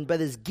no one, but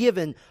has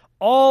given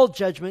all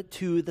judgment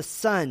to the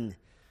Son."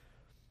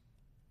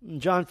 In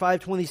John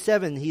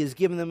 5:27, he has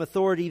given them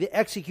authority to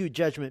execute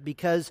judgment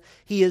because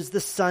he is the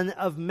Son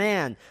of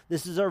Man.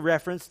 This is a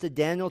reference to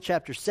Daniel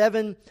chapter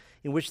 7,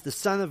 in which the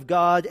Son of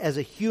God as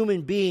a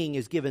human being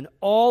is given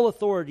all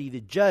authority to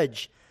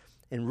judge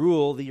and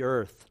rule the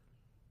earth.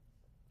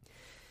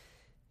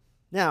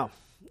 Now,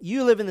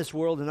 you live in this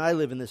world and I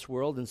live in this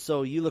world, and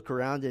so you look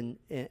around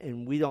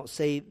and we don't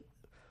say,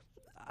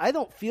 I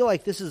don't feel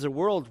like this is a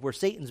world where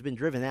Satan's been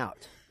driven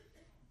out.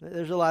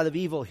 There's a lot of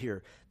evil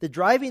here. The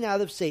driving out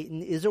of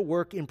Satan is a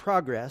work in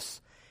progress,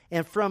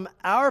 and from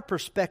our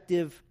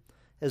perspective,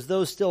 as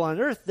those still on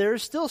earth, there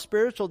is still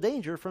spiritual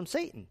danger from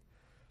Satan.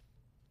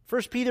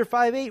 1 Peter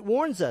 5:8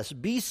 warns us,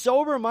 "Be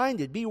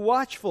sober-minded, be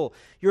watchful.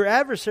 Your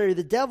adversary,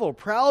 the devil,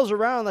 prowls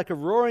around like a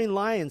roaring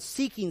lion,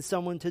 seeking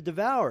someone to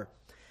devour."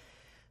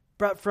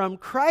 But from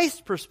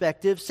Christ's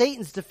perspective,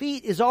 Satan's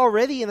defeat is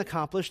already an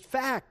accomplished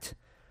fact.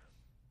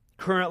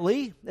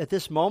 Currently, at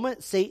this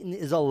moment, Satan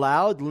is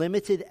allowed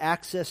limited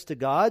access to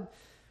God.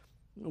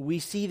 We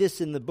see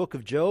this in the book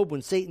of Job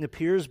when Satan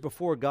appears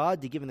before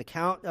God to give an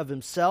account of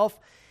himself,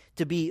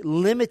 to be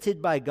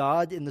limited by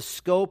God in the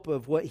scope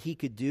of what he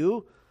could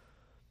do.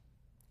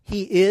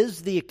 He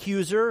is the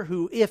accuser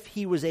who, if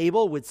he was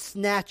able, would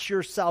snatch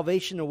your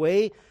salvation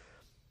away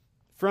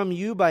from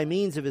you by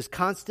means of his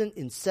constant,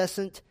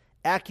 incessant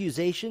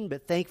accusation.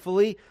 But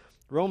thankfully,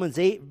 Romans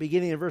 8,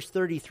 beginning in verse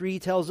 33,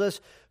 tells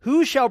us,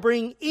 "Who shall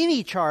bring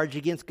any charge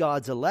against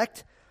God's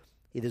elect?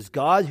 It is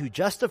God who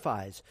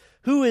justifies.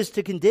 Who is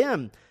to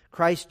condemn?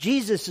 Christ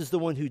Jesus is the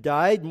one who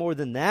died, more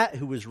than that,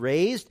 who was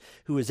raised,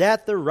 who is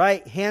at the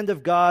right hand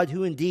of God,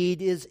 who indeed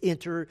is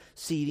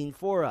interceding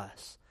for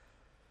us."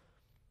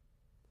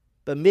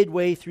 But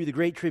midway through the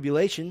Great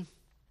Tribulation,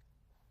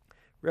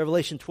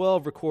 Revelation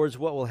 12 records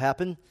what will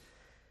happen.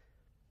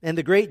 "And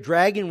the great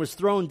dragon was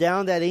thrown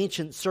down, that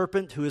ancient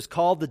serpent who is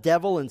called the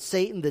devil and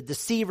Satan, the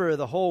deceiver of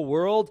the whole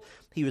world.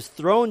 He was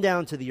thrown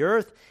down to the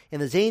earth,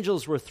 and his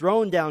angels were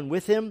thrown down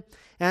with him.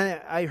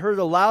 And I heard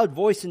a loud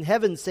voice in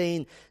heaven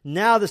saying,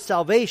 'Now the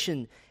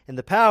salvation and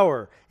the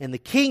power and the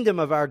kingdom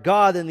of our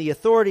God and the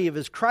authority of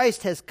his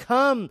Christ has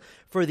come,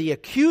 for the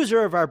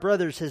accuser of our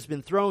brothers has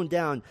been thrown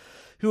down,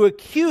 who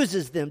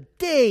accuses them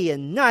day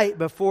and night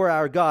before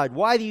our God.'"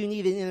 Why do you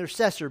need an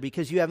intercessor?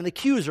 Because you have an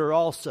accuser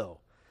also.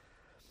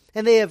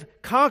 "And they have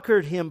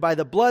conquered him by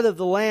the blood of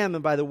the Lamb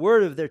and by the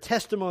word of their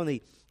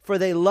testimony, for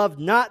they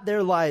loved not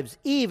their lives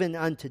even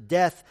unto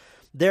death.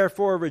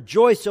 Therefore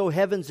rejoice, O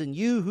heavens, and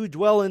you who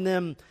dwell in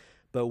them.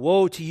 But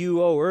woe to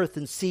you, O earth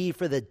and sea,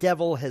 for the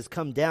devil has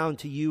come down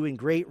to you in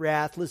great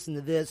wrath," listen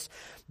to this,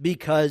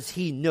 "because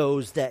he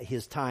knows that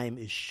his time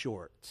is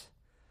short."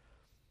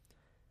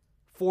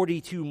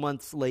 42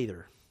 months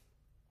later,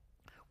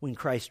 when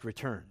Christ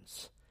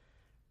returns,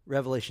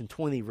 Revelation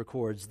 20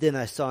 records, "Then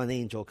I saw an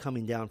angel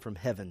coming down from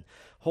heaven,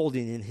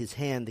 holding in his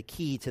hand the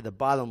key to the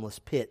bottomless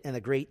pit and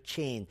a great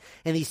chain.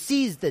 And he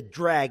seized the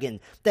dragon,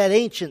 that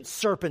ancient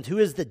serpent who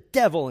is the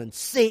devil and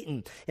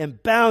Satan,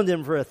 and bound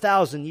him for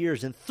 1,000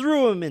 years, and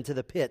threw him into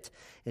the pit,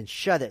 and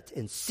shut it,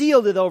 and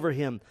sealed it over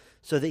him,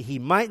 so that he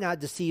might not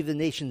deceive the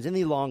nations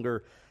any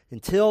longer,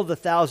 until the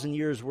 1,000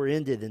 years were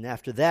ended. And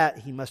after that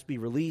he must be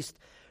released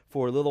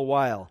for a little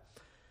while."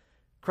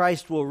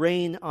 Christ will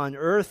reign on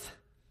earth,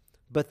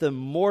 but the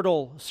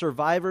mortal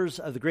survivors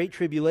of the Great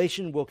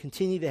Tribulation will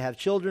continue to have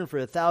children for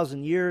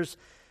 1,000 years.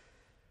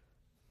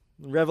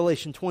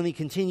 Revelation 20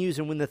 continues,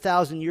 "And when the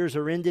 1,000 years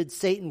are ended,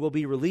 Satan will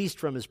be released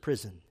from his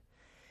prison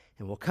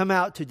and will come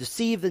out to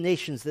deceive the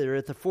nations that are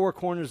at the four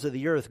corners of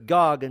the earth,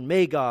 Gog and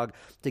Magog,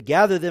 to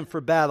gather them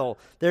for battle.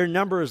 Their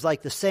number is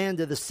like the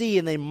sand of the sea,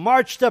 and they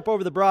marched up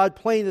over the broad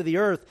plain of the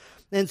earth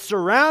and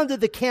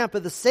surrounded the camp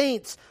of the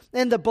saints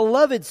and the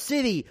beloved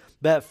city.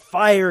 But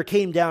fire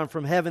came down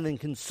from heaven and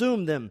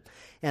consumed them.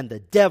 And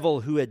the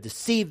devil who had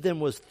deceived them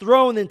was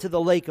thrown into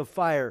the lake of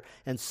fire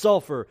and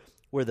sulfur,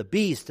 where the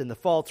beast and the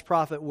false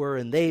prophet were,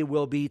 and they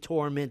will be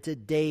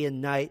tormented day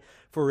and night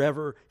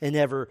forever and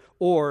ever."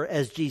 Or,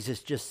 as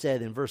Jesus just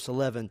said in verse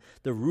 11,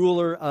 the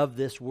ruler of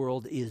this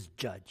world is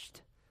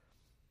judged,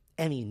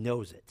 and he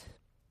knows it.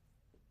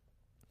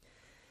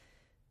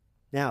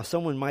 Now,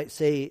 someone might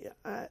say,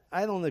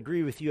 I don't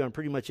agree with you on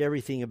pretty much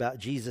everything about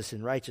Jesus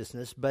and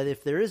righteousness, but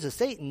if there is a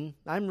Satan,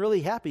 I'm really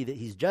happy that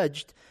he's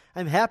judged.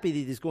 I'm happy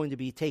that he's going to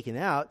be taken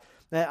out.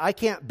 I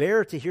can't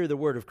bear to hear the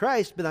word of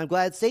Christ, but I'm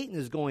glad Satan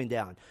is going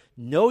down.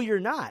 No, you're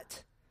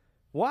not.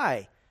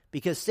 Why?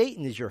 Because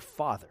Satan is your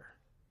father.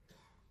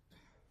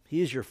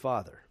 He is your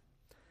father.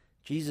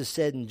 Jesus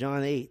said in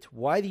John 8,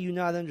 "Why do you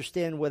not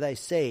understand what I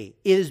say?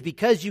 It is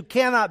because you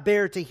cannot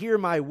bear to hear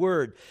my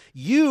word.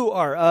 You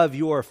are of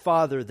your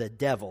father the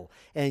devil,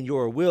 and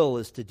your will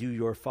is to do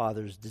your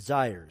father's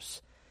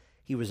desires.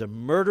 He was a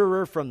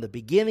murderer from the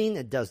beginning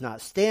and does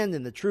not stand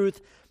in the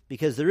truth,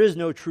 because there is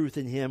no truth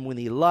in him. When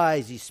he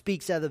lies, he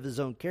speaks out of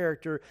his own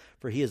character,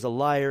 for he is a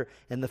liar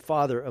and the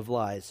father of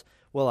lies."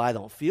 Well, I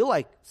don't feel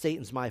like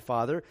Satan's my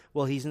father.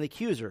 Well, he's an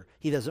accuser.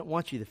 He doesn't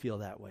want you to feel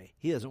that way.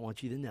 He doesn't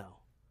want you to know.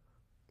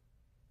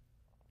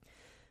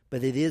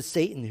 But it is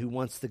Satan who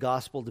wants the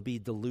gospel to be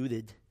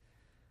diluted.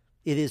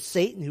 It is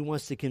Satan who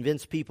wants to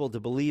convince people to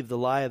believe the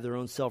lie of their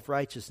own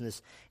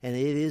self-righteousness. And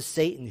it is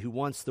Satan who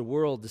wants the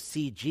world to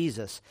see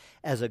Jesus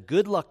as a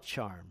good luck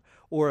charm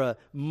or a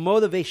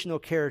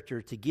motivational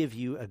character to give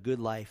you a good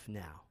life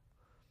now.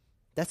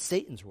 That's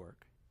Satan's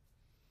work.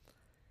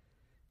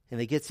 And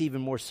it gets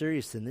even more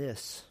serious than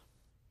this.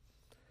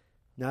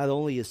 Not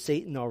only is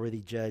Satan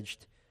already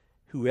judged,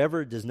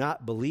 whoever does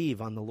not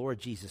believe on the Lord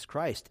Jesus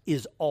Christ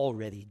is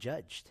already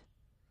judged.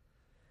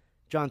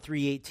 John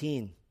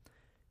 3:18,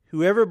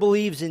 "Whoever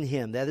believes in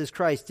him," that is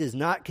Christ, "is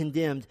not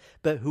condemned,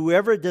 but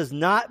whoever does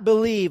not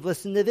believe,"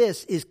 listen to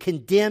this, "is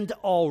condemned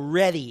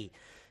already,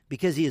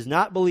 because he has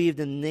not believed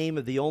in the name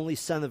of the only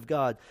Son of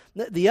God."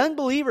 The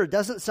unbeliever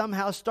doesn't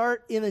somehow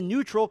start in a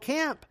neutral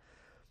camp.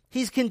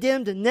 He's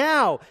condemned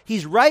now.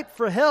 He's ripe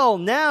for hell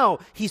now.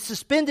 He's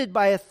suspended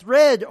by a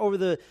thread over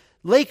the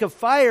lake of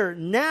fire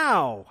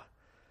now.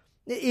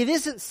 It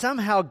isn't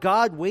somehow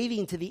God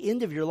waiting to the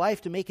end of your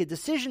life to make a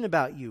decision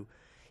about you.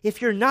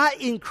 If you're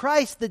not in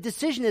Christ, the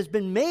decision has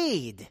been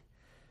made.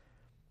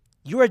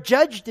 You are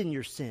judged in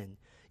your sin.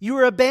 You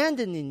are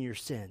abandoned in your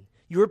sin.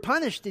 You are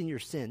punished in your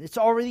sin. It's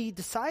already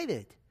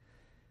decided.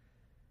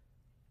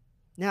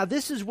 Now,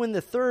 this is when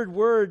the third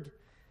word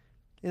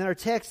in our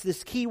text,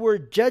 this key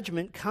word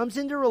judgment, comes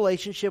into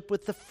relationship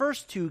with the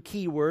first two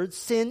key words,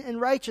 sin and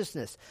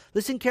righteousness.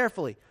 Listen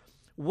carefully.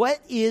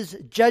 What is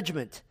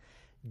judgment?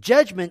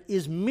 Judgment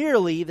is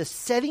merely the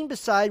setting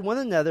beside one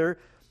another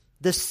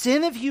the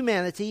sin of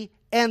humanity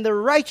and the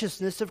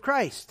righteousness of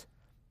Christ.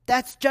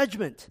 That's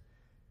judgment.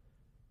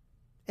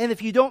 And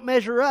if you don't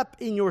measure up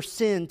in your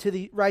sin to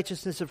the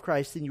righteousness of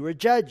Christ, then you are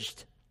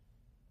judged.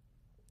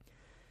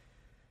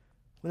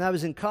 When I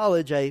was in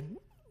college, I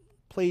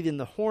played in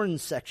the horn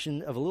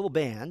section of a little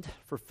band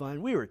for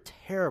fun. We were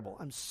terrible.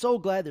 I'm so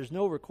glad there's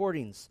no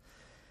recordings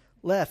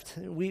left.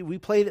 We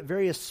played at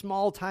various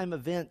small-time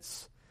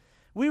events.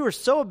 We were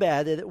so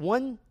bad that at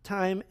one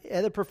time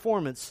at a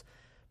performance,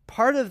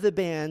 part of the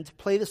band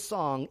played a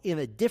song in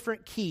a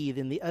different key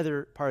than the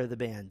other part of the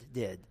band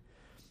did.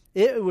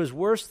 It was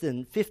worse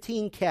than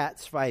 15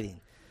 cats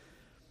fighting.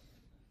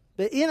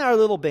 But in our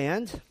little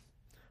band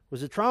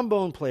was a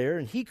trombone player,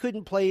 and he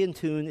couldn't play in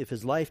tune if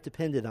his life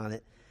depended on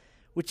it,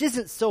 which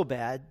isn't so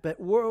bad, but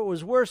what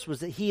was worse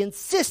was that he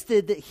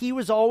insisted that he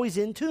was always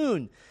in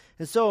tune.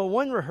 And so in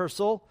one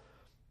rehearsal,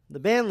 the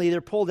band leader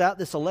pulled out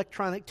this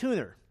electronic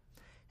tuner.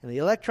 And the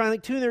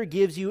electronic tuner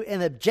gives you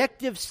an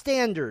objective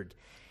standard.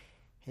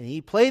 And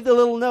he played the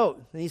little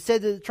note. And he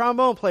said to the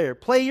trombone player,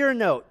 "Play your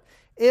note."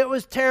 It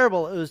was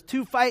terrible. It was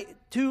two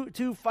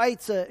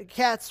fights,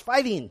 cats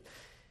fighting.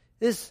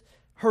 This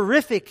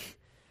horrific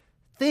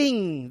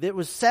thing that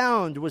was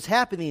sound was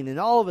happening, and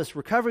all of us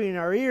were covering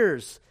our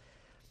ears.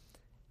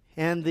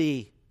 And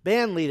the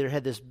band leader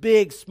had this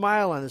big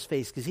smile on his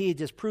face because he had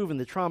just proven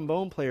the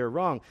trombone player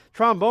wrong.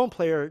 Trombone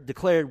player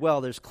declared,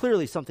 "Well, there's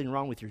clearly something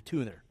wrong with your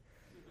tuner."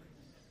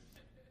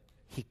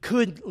 He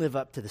couldn't live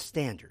up to the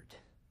standard.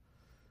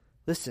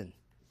 Listen,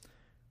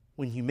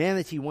 when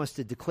humanity wants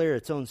to declare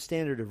its own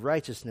standard of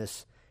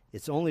righteousness,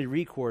 its only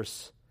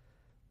recourse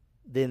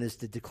then is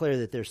to declare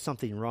that there's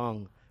something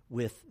wrong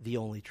with the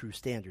only true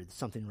standard,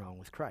 something wrong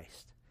with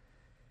Christ.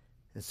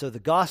 And so the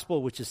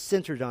gospel, which is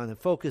centered on and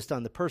focused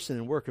on the person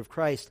and work of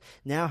Christ,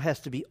 now has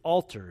to be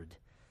altered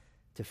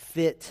to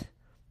fit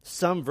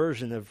some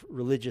version of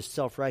religious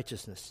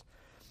self-righteousness.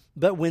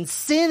 But when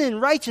sin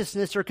and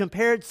righteousness are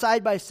compared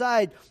side by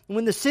side,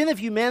 when the sin of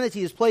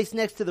humanity is placed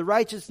next to the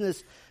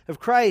righteousness of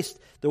Christ,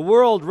 the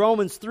world,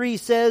 Romans 3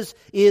 says,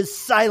 is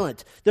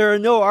silent. There are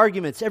no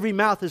arguments. Every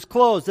mouth is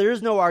closed. There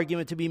is no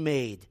argument to be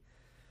made.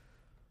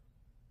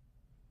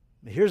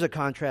 Here's a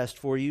contrast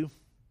for you.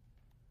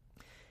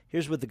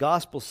 Here's what the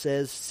gospel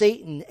says.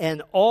 Satan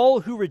and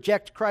all who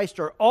reject Christ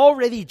are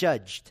already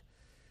judged.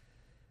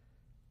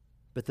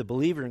 But the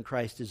believer in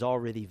Christ is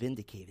already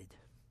vindicated.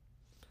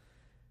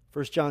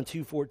 1 John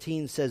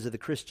 2:14 says of the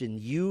Christian,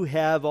 "You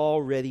have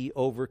already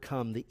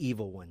overcome the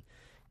evil one."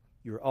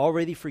 You're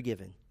already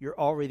forgiven. You're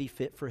already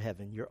fit for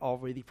heaven. You're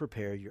already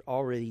prepared. You're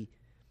already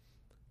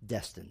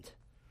destined.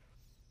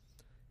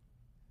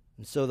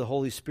 And so the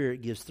Holy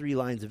Spirit gives 3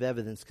 lines of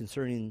evidence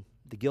concerning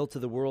the guilt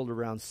of the world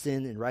around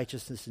sin and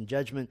righteousness and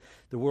judgment.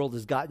 The world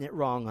has gotten it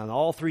wrong on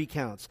all 3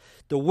 counts.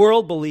 The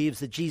world believes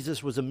that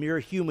Jesus was a mere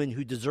human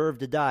who deserved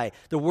to die.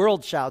 The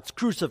world shouts,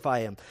 "Crucify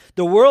him."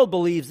 The world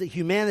believes that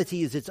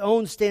humanity is its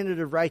own standard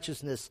of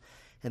righteousness,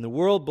 and the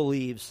world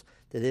believes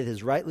that it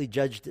has rightly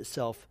judged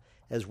itself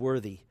as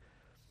worthy.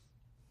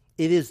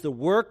 It is the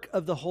work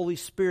of the Holy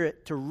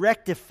Spirit to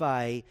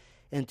rectify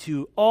and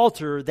to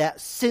alter that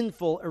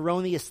sinful,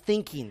 erroneous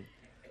thinking.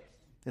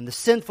 And the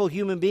sinful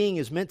human being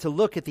is meant to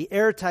look at the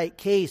airtight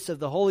case of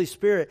the Holy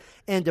Spirit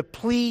and to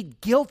plead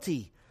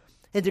guilty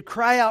and to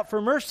cry out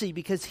for mercy,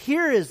 because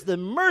here is the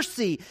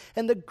mercy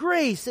and the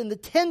grace and the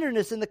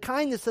tenderness and the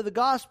kindness of the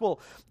gospel,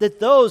 that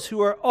those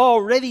who are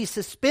already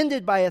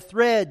suspended by a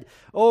thread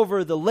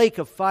over the lake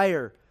of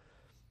fire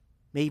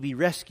may be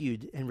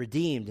rescued and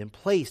redeemed and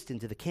placed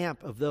into the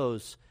camp of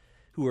those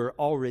who are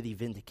already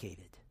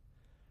vindicated.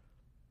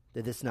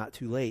 That it's not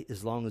too late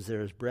as long as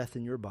there is breath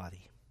in your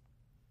body.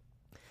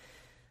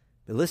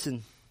 But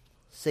listen,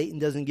 Satan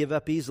doesn't give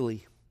up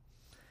easily.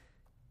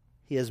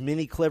 He has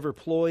many clever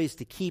ploys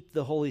to keep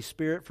the Holy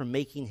Spirit from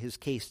making his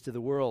case to the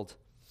world.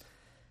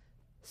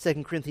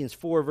 2 Corinthians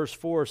 4 verse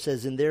 4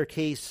 says, in their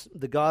case,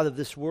 the God of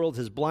this world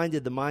has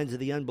blinded the minds of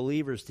the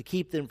unbelievers to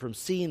keep them from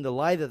seeing the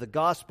light of the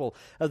gospel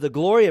of the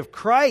glory of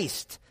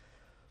Christ,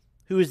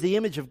 who is the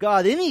image of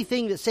God.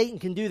 Anything that Satan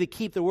can do to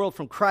keep the world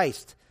from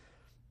Christ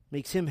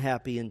makes him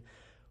happy. And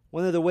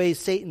one of the ways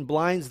Satan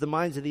blinds the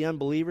minds of the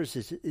unbelievers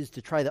is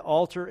to try to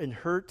alter and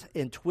hurt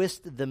and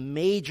twist the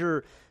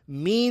major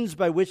means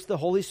by which the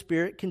Holy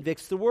Spirit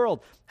convicts the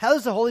world. How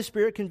does the Holy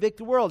Spirit convict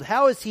the world?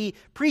 How is he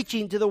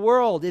preaching to the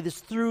world? It is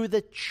through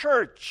the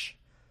church.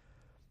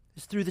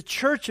 It's through the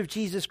church of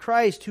Jesus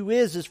Christ, who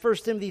is, as 1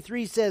 Timothy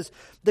 3 says,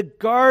 the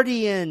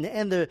guardian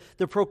and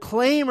the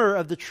proclaimer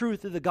of the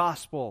truth of the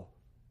gospel.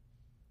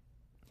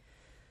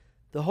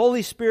 The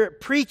Holy Spirit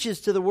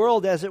preaches to the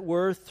world, as it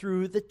were,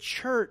 through the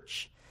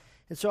church.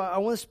 And so I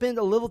want to spend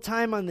a little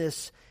time on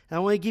this, and I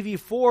want to give you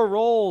 4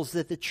 roles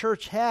that the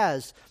church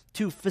has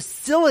to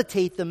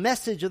facilitate the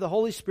message of the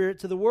Holy Spirit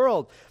to the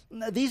world.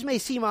 Now, these may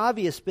seem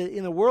obvious, but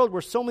in a world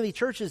where so many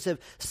churches have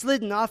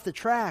slidden off the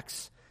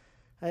tracks,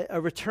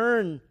 a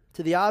return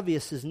to the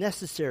obvious is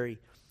necessary.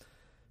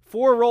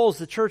 4 roles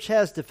the church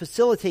has to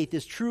facilitate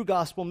this true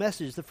gospel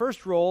message. The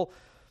first role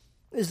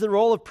is the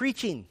role of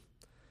preaching.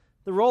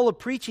 The role of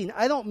preaching,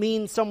 I don't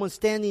mean someone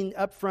standing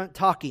up front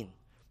talking.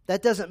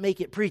 That doesn't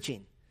make it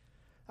preaching.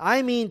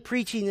 I mean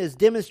preaching as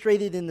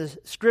demonstrated in the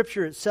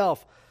Scripture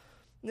itself.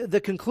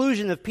 The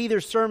conclusion of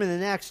Peter's sermon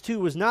in Acts 2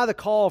 was not a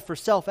call for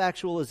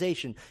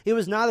self-actualization. It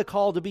was not a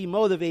call to be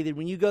motivated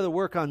when you go to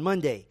work on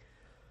Monday.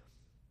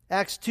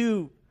 Acts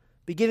 2,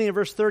 beginning of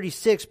verse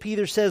 36,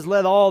 Peter says,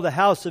 let all the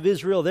house of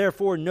Israel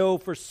therefore know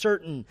for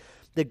certain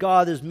that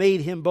God has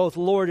made him both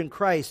Lord and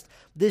Christ,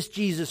 this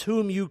Jesus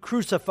whom you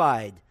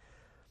crucified.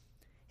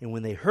 And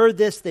when they heard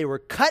this, they were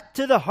cut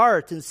to the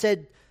heart and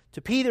said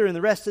to Peter and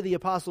the rest of the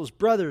apostles,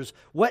 brothers,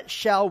 what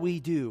shall we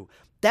do?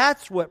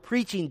 That's what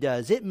preaching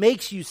does. It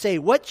makes you say,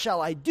 what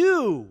shall I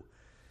do?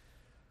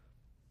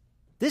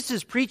 This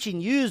is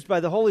preaching used by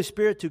the Holy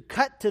Spirit to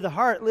cut to the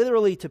heart,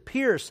 literally to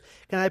pierce.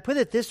 Can I put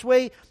it this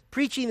way?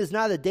 Preaching is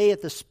not a day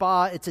at the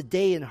spa, it's a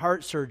day in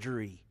heart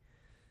surgery.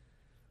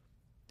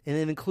 And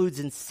it includes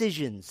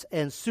incisions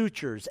and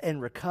sutures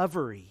and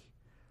recovery.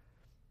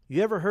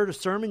 You ever heard a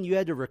sermon you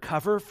had to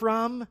recover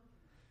from?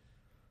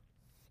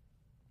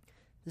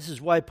 This is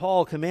why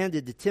Paul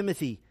commanded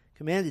Timothy,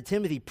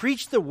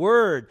 preach the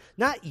word,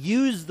 not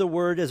use the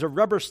word as a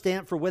rubber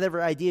stamp for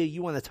whatever idea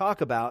you want to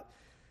talk about.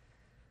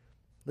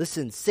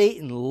 Listen,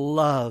 Satan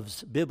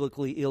loves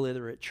biblically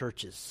illiterate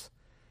churches.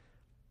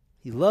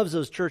 He loves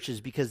those churches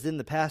because then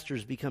the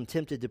pastors become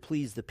tempted to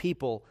please the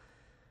people,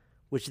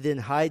 which then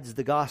hides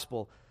the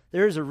gospel.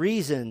 There is a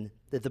reason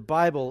that the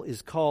Bible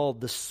is called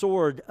the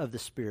sword of the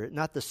Spirit,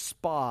 not the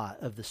spa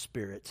of the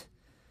Spirit.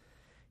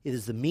 It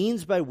is the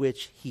means by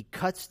which he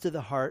cuts to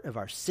the heart of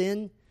our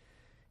sin,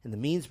 and the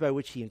means by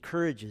which he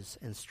encourages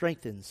and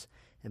strengthens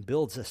and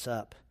builds us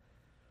up.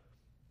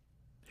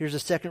 Here's a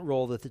second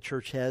role that the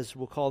church has.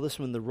 We'll call this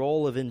one the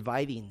role of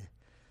inviting.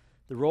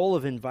 The role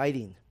of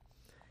inviting.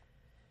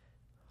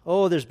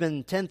 Oh, there's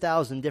been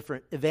 10,000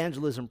 different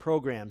evangelism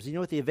programs. You know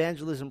what the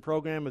evangelism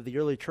program of the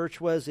early church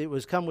was? It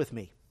was come with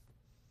me.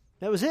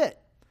 That was it.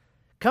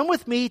 Come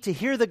with me to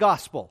hear the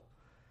gospel.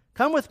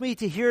 Come with me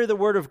to hear the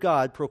word of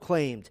God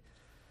proclaimed.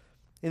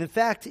 And in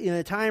fact, in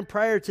a time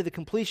prior to the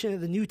completion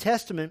of the New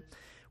Testament,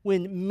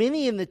 when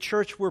many in the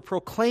church were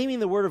proclaiming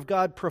the word of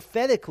God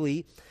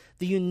prophetically,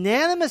 the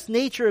unanimous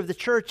nature of the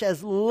church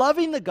as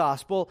loving the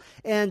gospel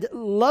and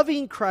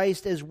loving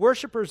Christ as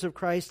worshipers of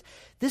Christ,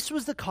 this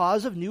was the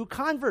cause of new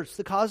converts,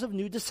 the cause of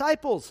new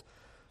disciples.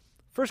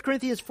 1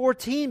 Corinthians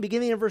 14,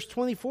 beginning in verse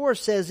 24,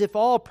 says, if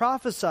all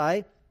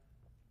prophesy,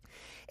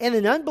 and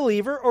an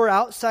unbeliever or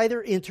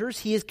outsider enters,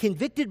 he is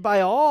convicted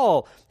by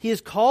all. He is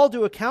called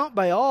to account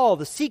by all.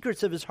 The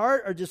secrets of his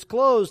heart are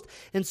disclosed.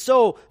 And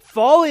so,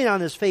 falling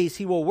on his face,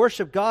 he will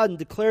worship God and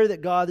declare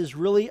that God is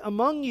really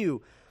among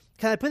you.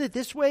 Can I put it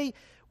this way?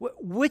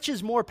 Which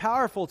is more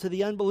powerful to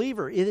the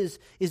unbeliever? Is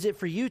it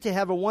for you to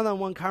have a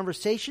one-on-one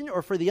conversation,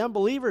 or for the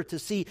unbeliever to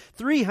see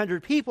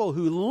 300 people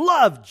who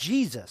love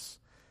Jesus?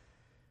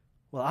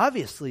 Well,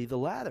 obviously the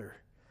latter.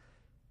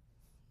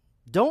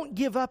 Don't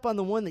give up on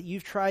the one that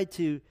you've tried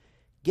to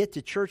get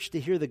to church to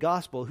hear the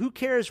gospel. Who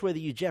cares whether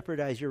you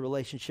jeopardize your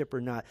relationship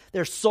or not?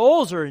 Their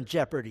souls are in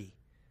jeopardy.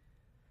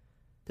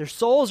 Their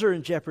souls are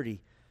in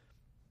jeopardy.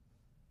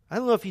 I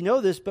don't know if you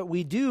know this, but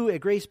we do at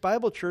Grace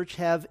Bible Church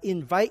have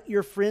Invite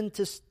Your Friend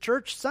to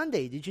Church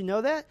Sunday. Did you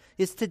know that?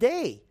 It's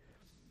today.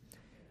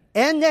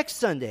 And next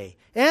Sunday.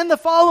 And the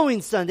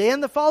following Sunday.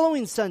 And the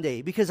following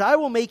Sunday. Because I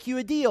will make you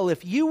a deal.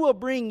 If you will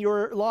bring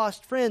your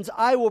lost friends,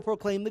 I will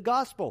proclaim the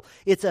gospel.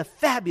 It's a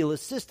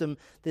fabulous system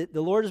that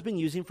the Lord has been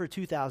using for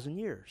 2,000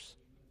 years.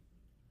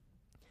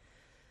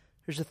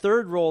 There's a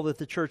third role that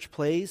the church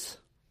plays.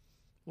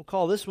 We'll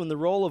call this one the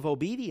role of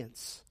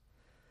obedience.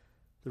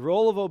 The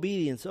role of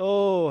obedience.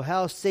 Oh,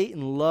 how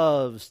Satan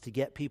loves to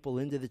get people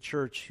into the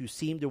church who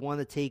seem to want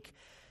to take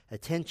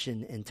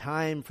attention and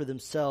time for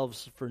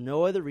themselves for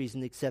no other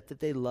reason except that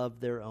they love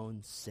their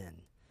own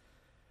sin.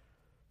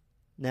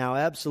 Now,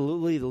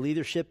 absolutely, the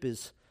leadership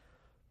is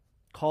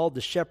called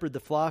to shepherd the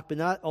flock, but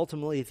not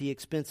ultimately at the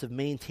expense of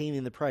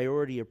maintaining the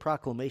priority of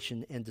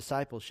proclamation and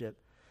discipleship.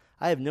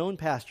 I have known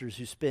pastors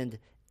who spend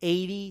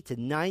 80 to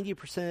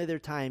 90% of their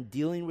time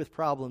dealing with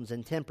problems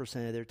and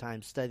 10% of their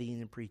time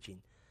studying and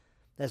preaching.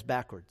 That's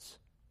backwards.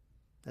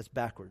 That's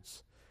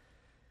backwards.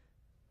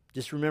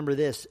 Just remember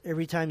this.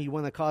 Every time you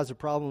want to cause a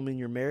problem in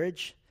your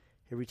marriage,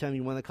 every time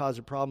you want to cause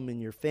a problem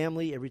in your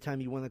family, every time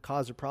you want to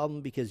cause a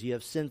problem because you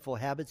have sinful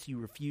habits you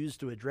refuse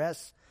to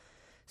address,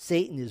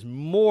 Satan is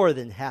more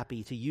than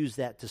happy to use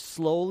that to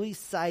slowly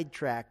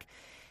sidetrack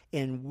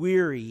and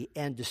weary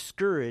and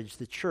discourage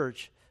the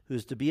church who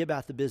is to be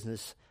about the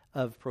business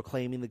of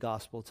proclaiming the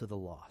gospel to the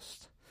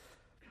lost.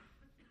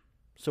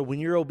 So when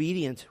you're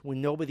obedient,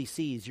 when nobody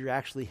sees, you're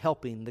actually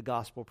helping the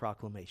gospel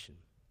proclamation.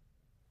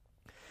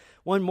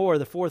 One more,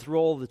 the fourth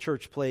role the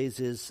church plays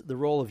is the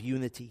role of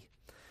unity.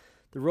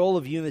 The role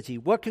of unity.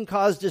 What can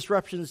cause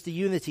disruptions to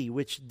unity,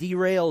 which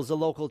derails a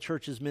local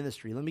church's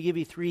ministry? Let me give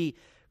you three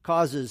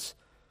causes,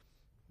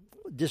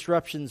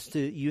 disruptions to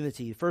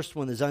unity. The first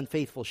one is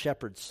unfaithful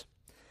shepherds.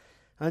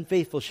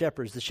 Unfaithful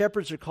shepherds. The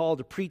shepherds are called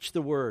to preach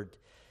the word.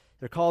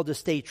 They're called to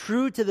stay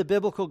true to the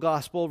biblical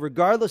gospel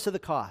regardless of the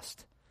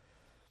cost.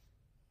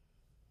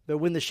 But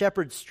when the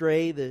shepherds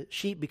stray, the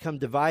sheep become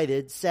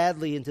divided,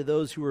 sadly, into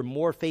those who are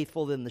more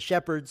faithful than the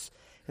shepherds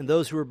and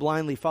those who are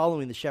blindly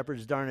following the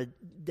shepherds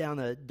down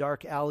a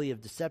dark alley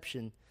of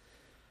deception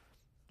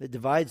that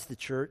divides the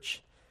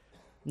church.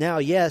 Now,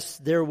 yes,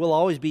 there will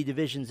always be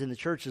divisions in the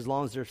church as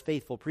long as there's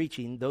faithful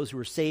preaching, those who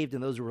are saved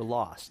and those who are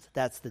lost.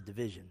 That's the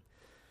division.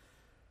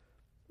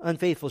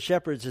 Unfaithful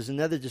shepherds is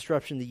another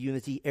disruption to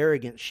unity,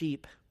 arrogant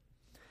sheep.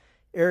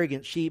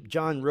 Arrogant sheep.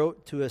 John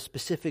wrote to a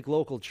specific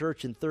local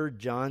church in 3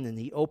 John, and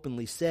he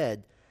openly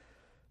said,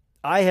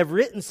 I have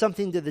written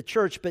something to the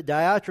church, but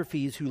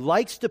Diotrephes, who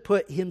likes to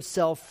put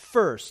himself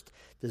first,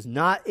 does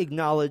not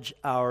acknowledge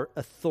our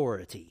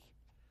authority.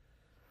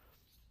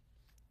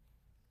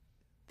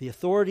 The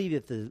authority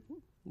that the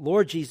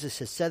Lord Jesus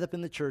has set up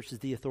in the church is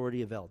the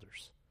authority of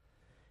elders.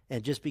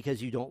 And just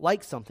because you don't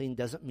like something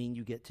doesn't mean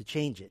you get to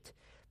change it.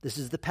 This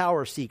is the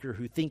power seeker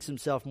who thinks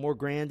himself more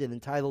grand and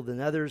entitled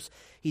than others.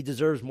 He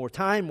deserves more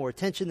time, more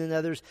attention than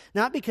others,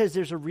 not because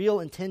there's a real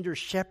and tender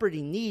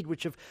shepherding need,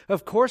 which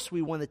of course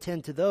we want to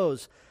tend to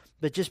those,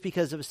 but just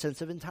because of a sense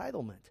of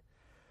entitlement.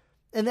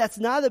 And that's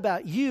not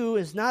about you.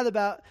 It's not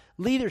about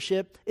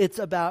leadership. It's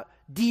about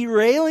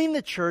derailing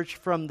the church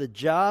from the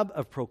job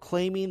of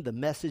proclaiming the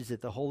message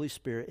that the Holy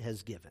Spirit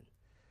has given.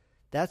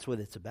 That's what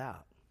it's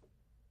about.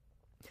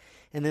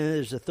 And then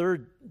there's a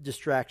third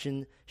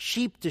distraction,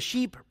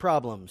 sheep-to-sheep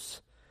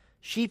problems.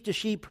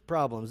 Sheep-to-sheep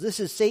problems.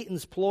 This is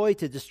Satan's ploy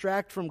to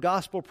distract from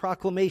gospel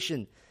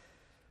proclamation.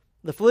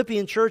 The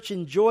Philippian church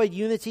enjoyed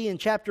unity. In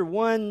chapter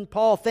 1,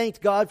 Paul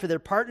thanked God for their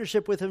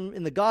partnership with him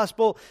in the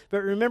gospel.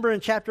 But remember in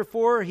chapter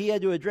 4, he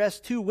had to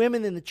address 2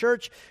 women in the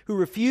church who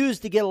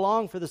refused to get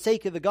along for the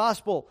sake of the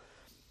gospel.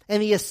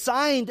 And he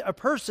assigned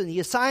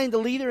a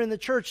leader in the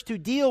church to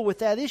deal with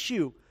that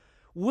issue.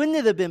 Wouldn't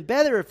it have been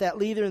better if that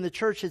leader in the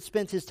church had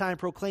spent his time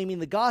proclaiming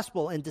the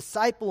gospel and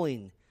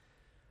discipling?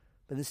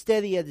 But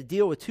instead he had to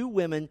deal with 2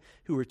 women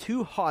who were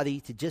too haughty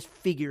to just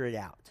figure it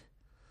out.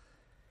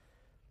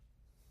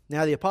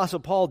 Now the Apostle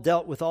Paul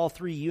dealt with all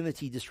 3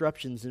 unity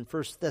disruptions in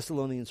 1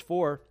 Thessalonians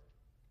 4.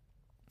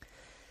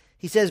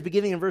 He says,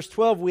 beginning in verse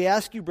 12, we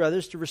ask you,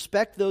 brothers, to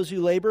respect those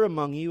who labor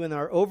among you and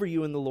are over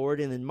you in the Lord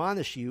and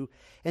admonish you,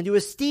 and to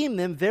esteem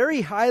them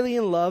very highly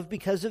in love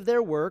because of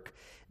their work.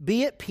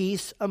 Be at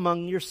peace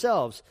among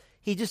yourselves.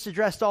 He just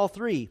addressed all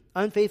 3,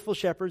 unfaithful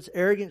shepherds,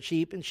 arrogant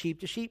sheep, and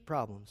sheep-to-sheep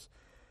problems.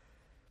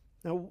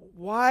 Now,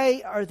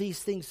 why are these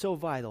things so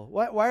vital?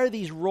 Why are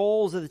these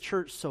roles of the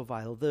church so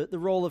vital? The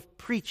role of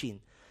preaching,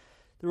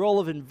 the role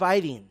of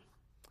inviting,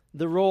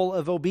 the role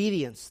of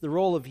obedience, the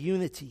role of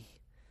unity.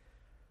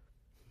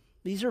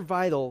 These are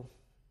vital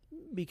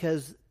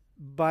because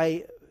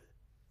by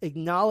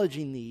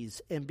acknowledging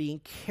these and being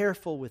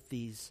careful with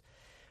these,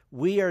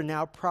 we are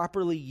now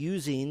properly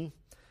using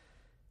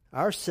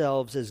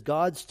ourselves as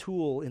God's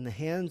tool in the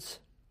hands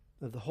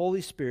of the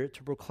Holy Spirit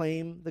to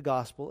proclaim the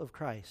gospel of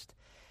Christ.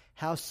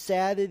 How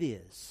sad it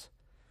is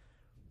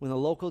when a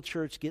local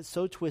church gets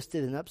so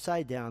twisted and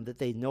upside down that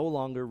they no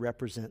longer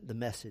represent the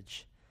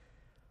message.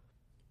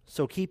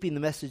 So keeping the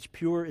message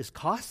pure is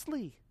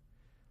costly.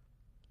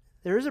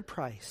 There is a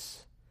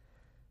price.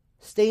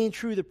 Staying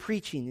true to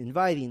preaching,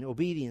 inviting,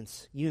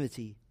 obedience,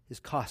 unity is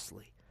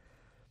costly.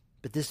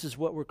 But this is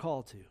what we're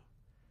called to.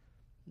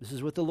 This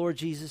is what the Lord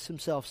Jesus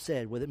himself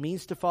said, what it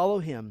means to follow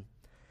him.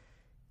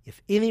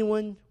 If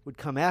anyone would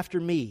come after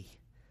me,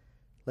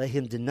 let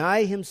him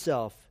deny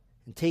himself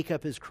and take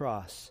up his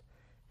cross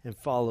and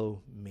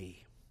follow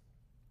me.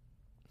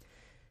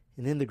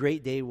 And then the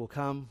great day will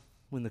come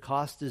when the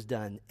cost is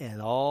done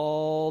and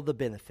all the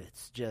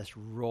benefits just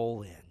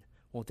roll in.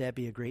 Won't that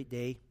be a great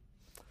day?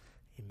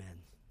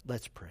 Amen.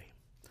 Let's pray.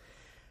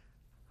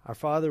 Our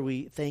Father,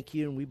 we thank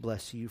you and we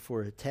bless you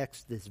for a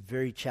text that's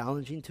very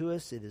challenging to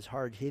us. It is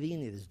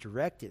hard-hitting. It is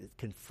direct. It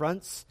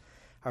confronts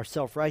our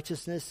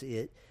self-righteousness.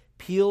 It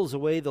peels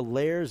away the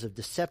layers of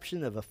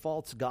deception of a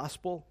false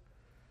gospel.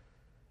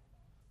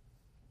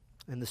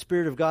 And the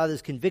Spirit of God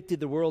has convicted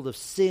the world of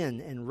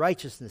sin and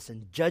righteousness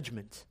and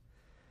judgment.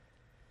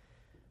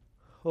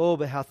 Oh,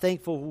 but how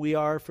thankful we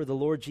are for the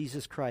Lord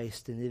Jesus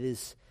Christ. And it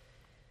is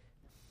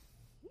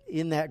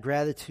in that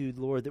gratitude,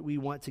 Lord, that we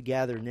want to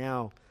gather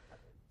now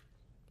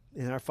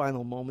in our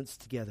final moments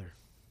together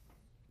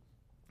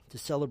to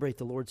celebrate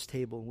the Lord's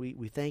table.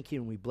 We thank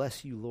you and we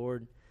bless you,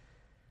 Lord,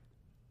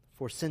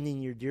 for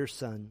sending your dear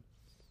Son.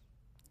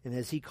 And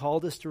as he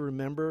called us to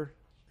remember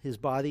his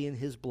body and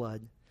his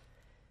blood,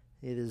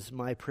 it is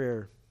my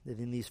prayer that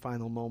in these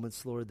final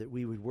moments, Lord, that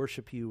we would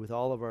worship you with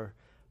all of our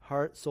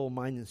heart, soul,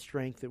 mind, and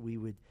strength, that we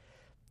would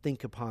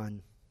think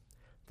upon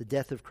the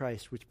death of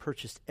Christ, which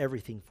purchased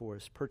everything for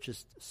us,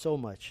 purchased so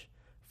much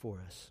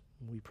for us.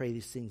 We pray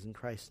these things in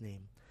Christ's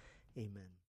name. Amen.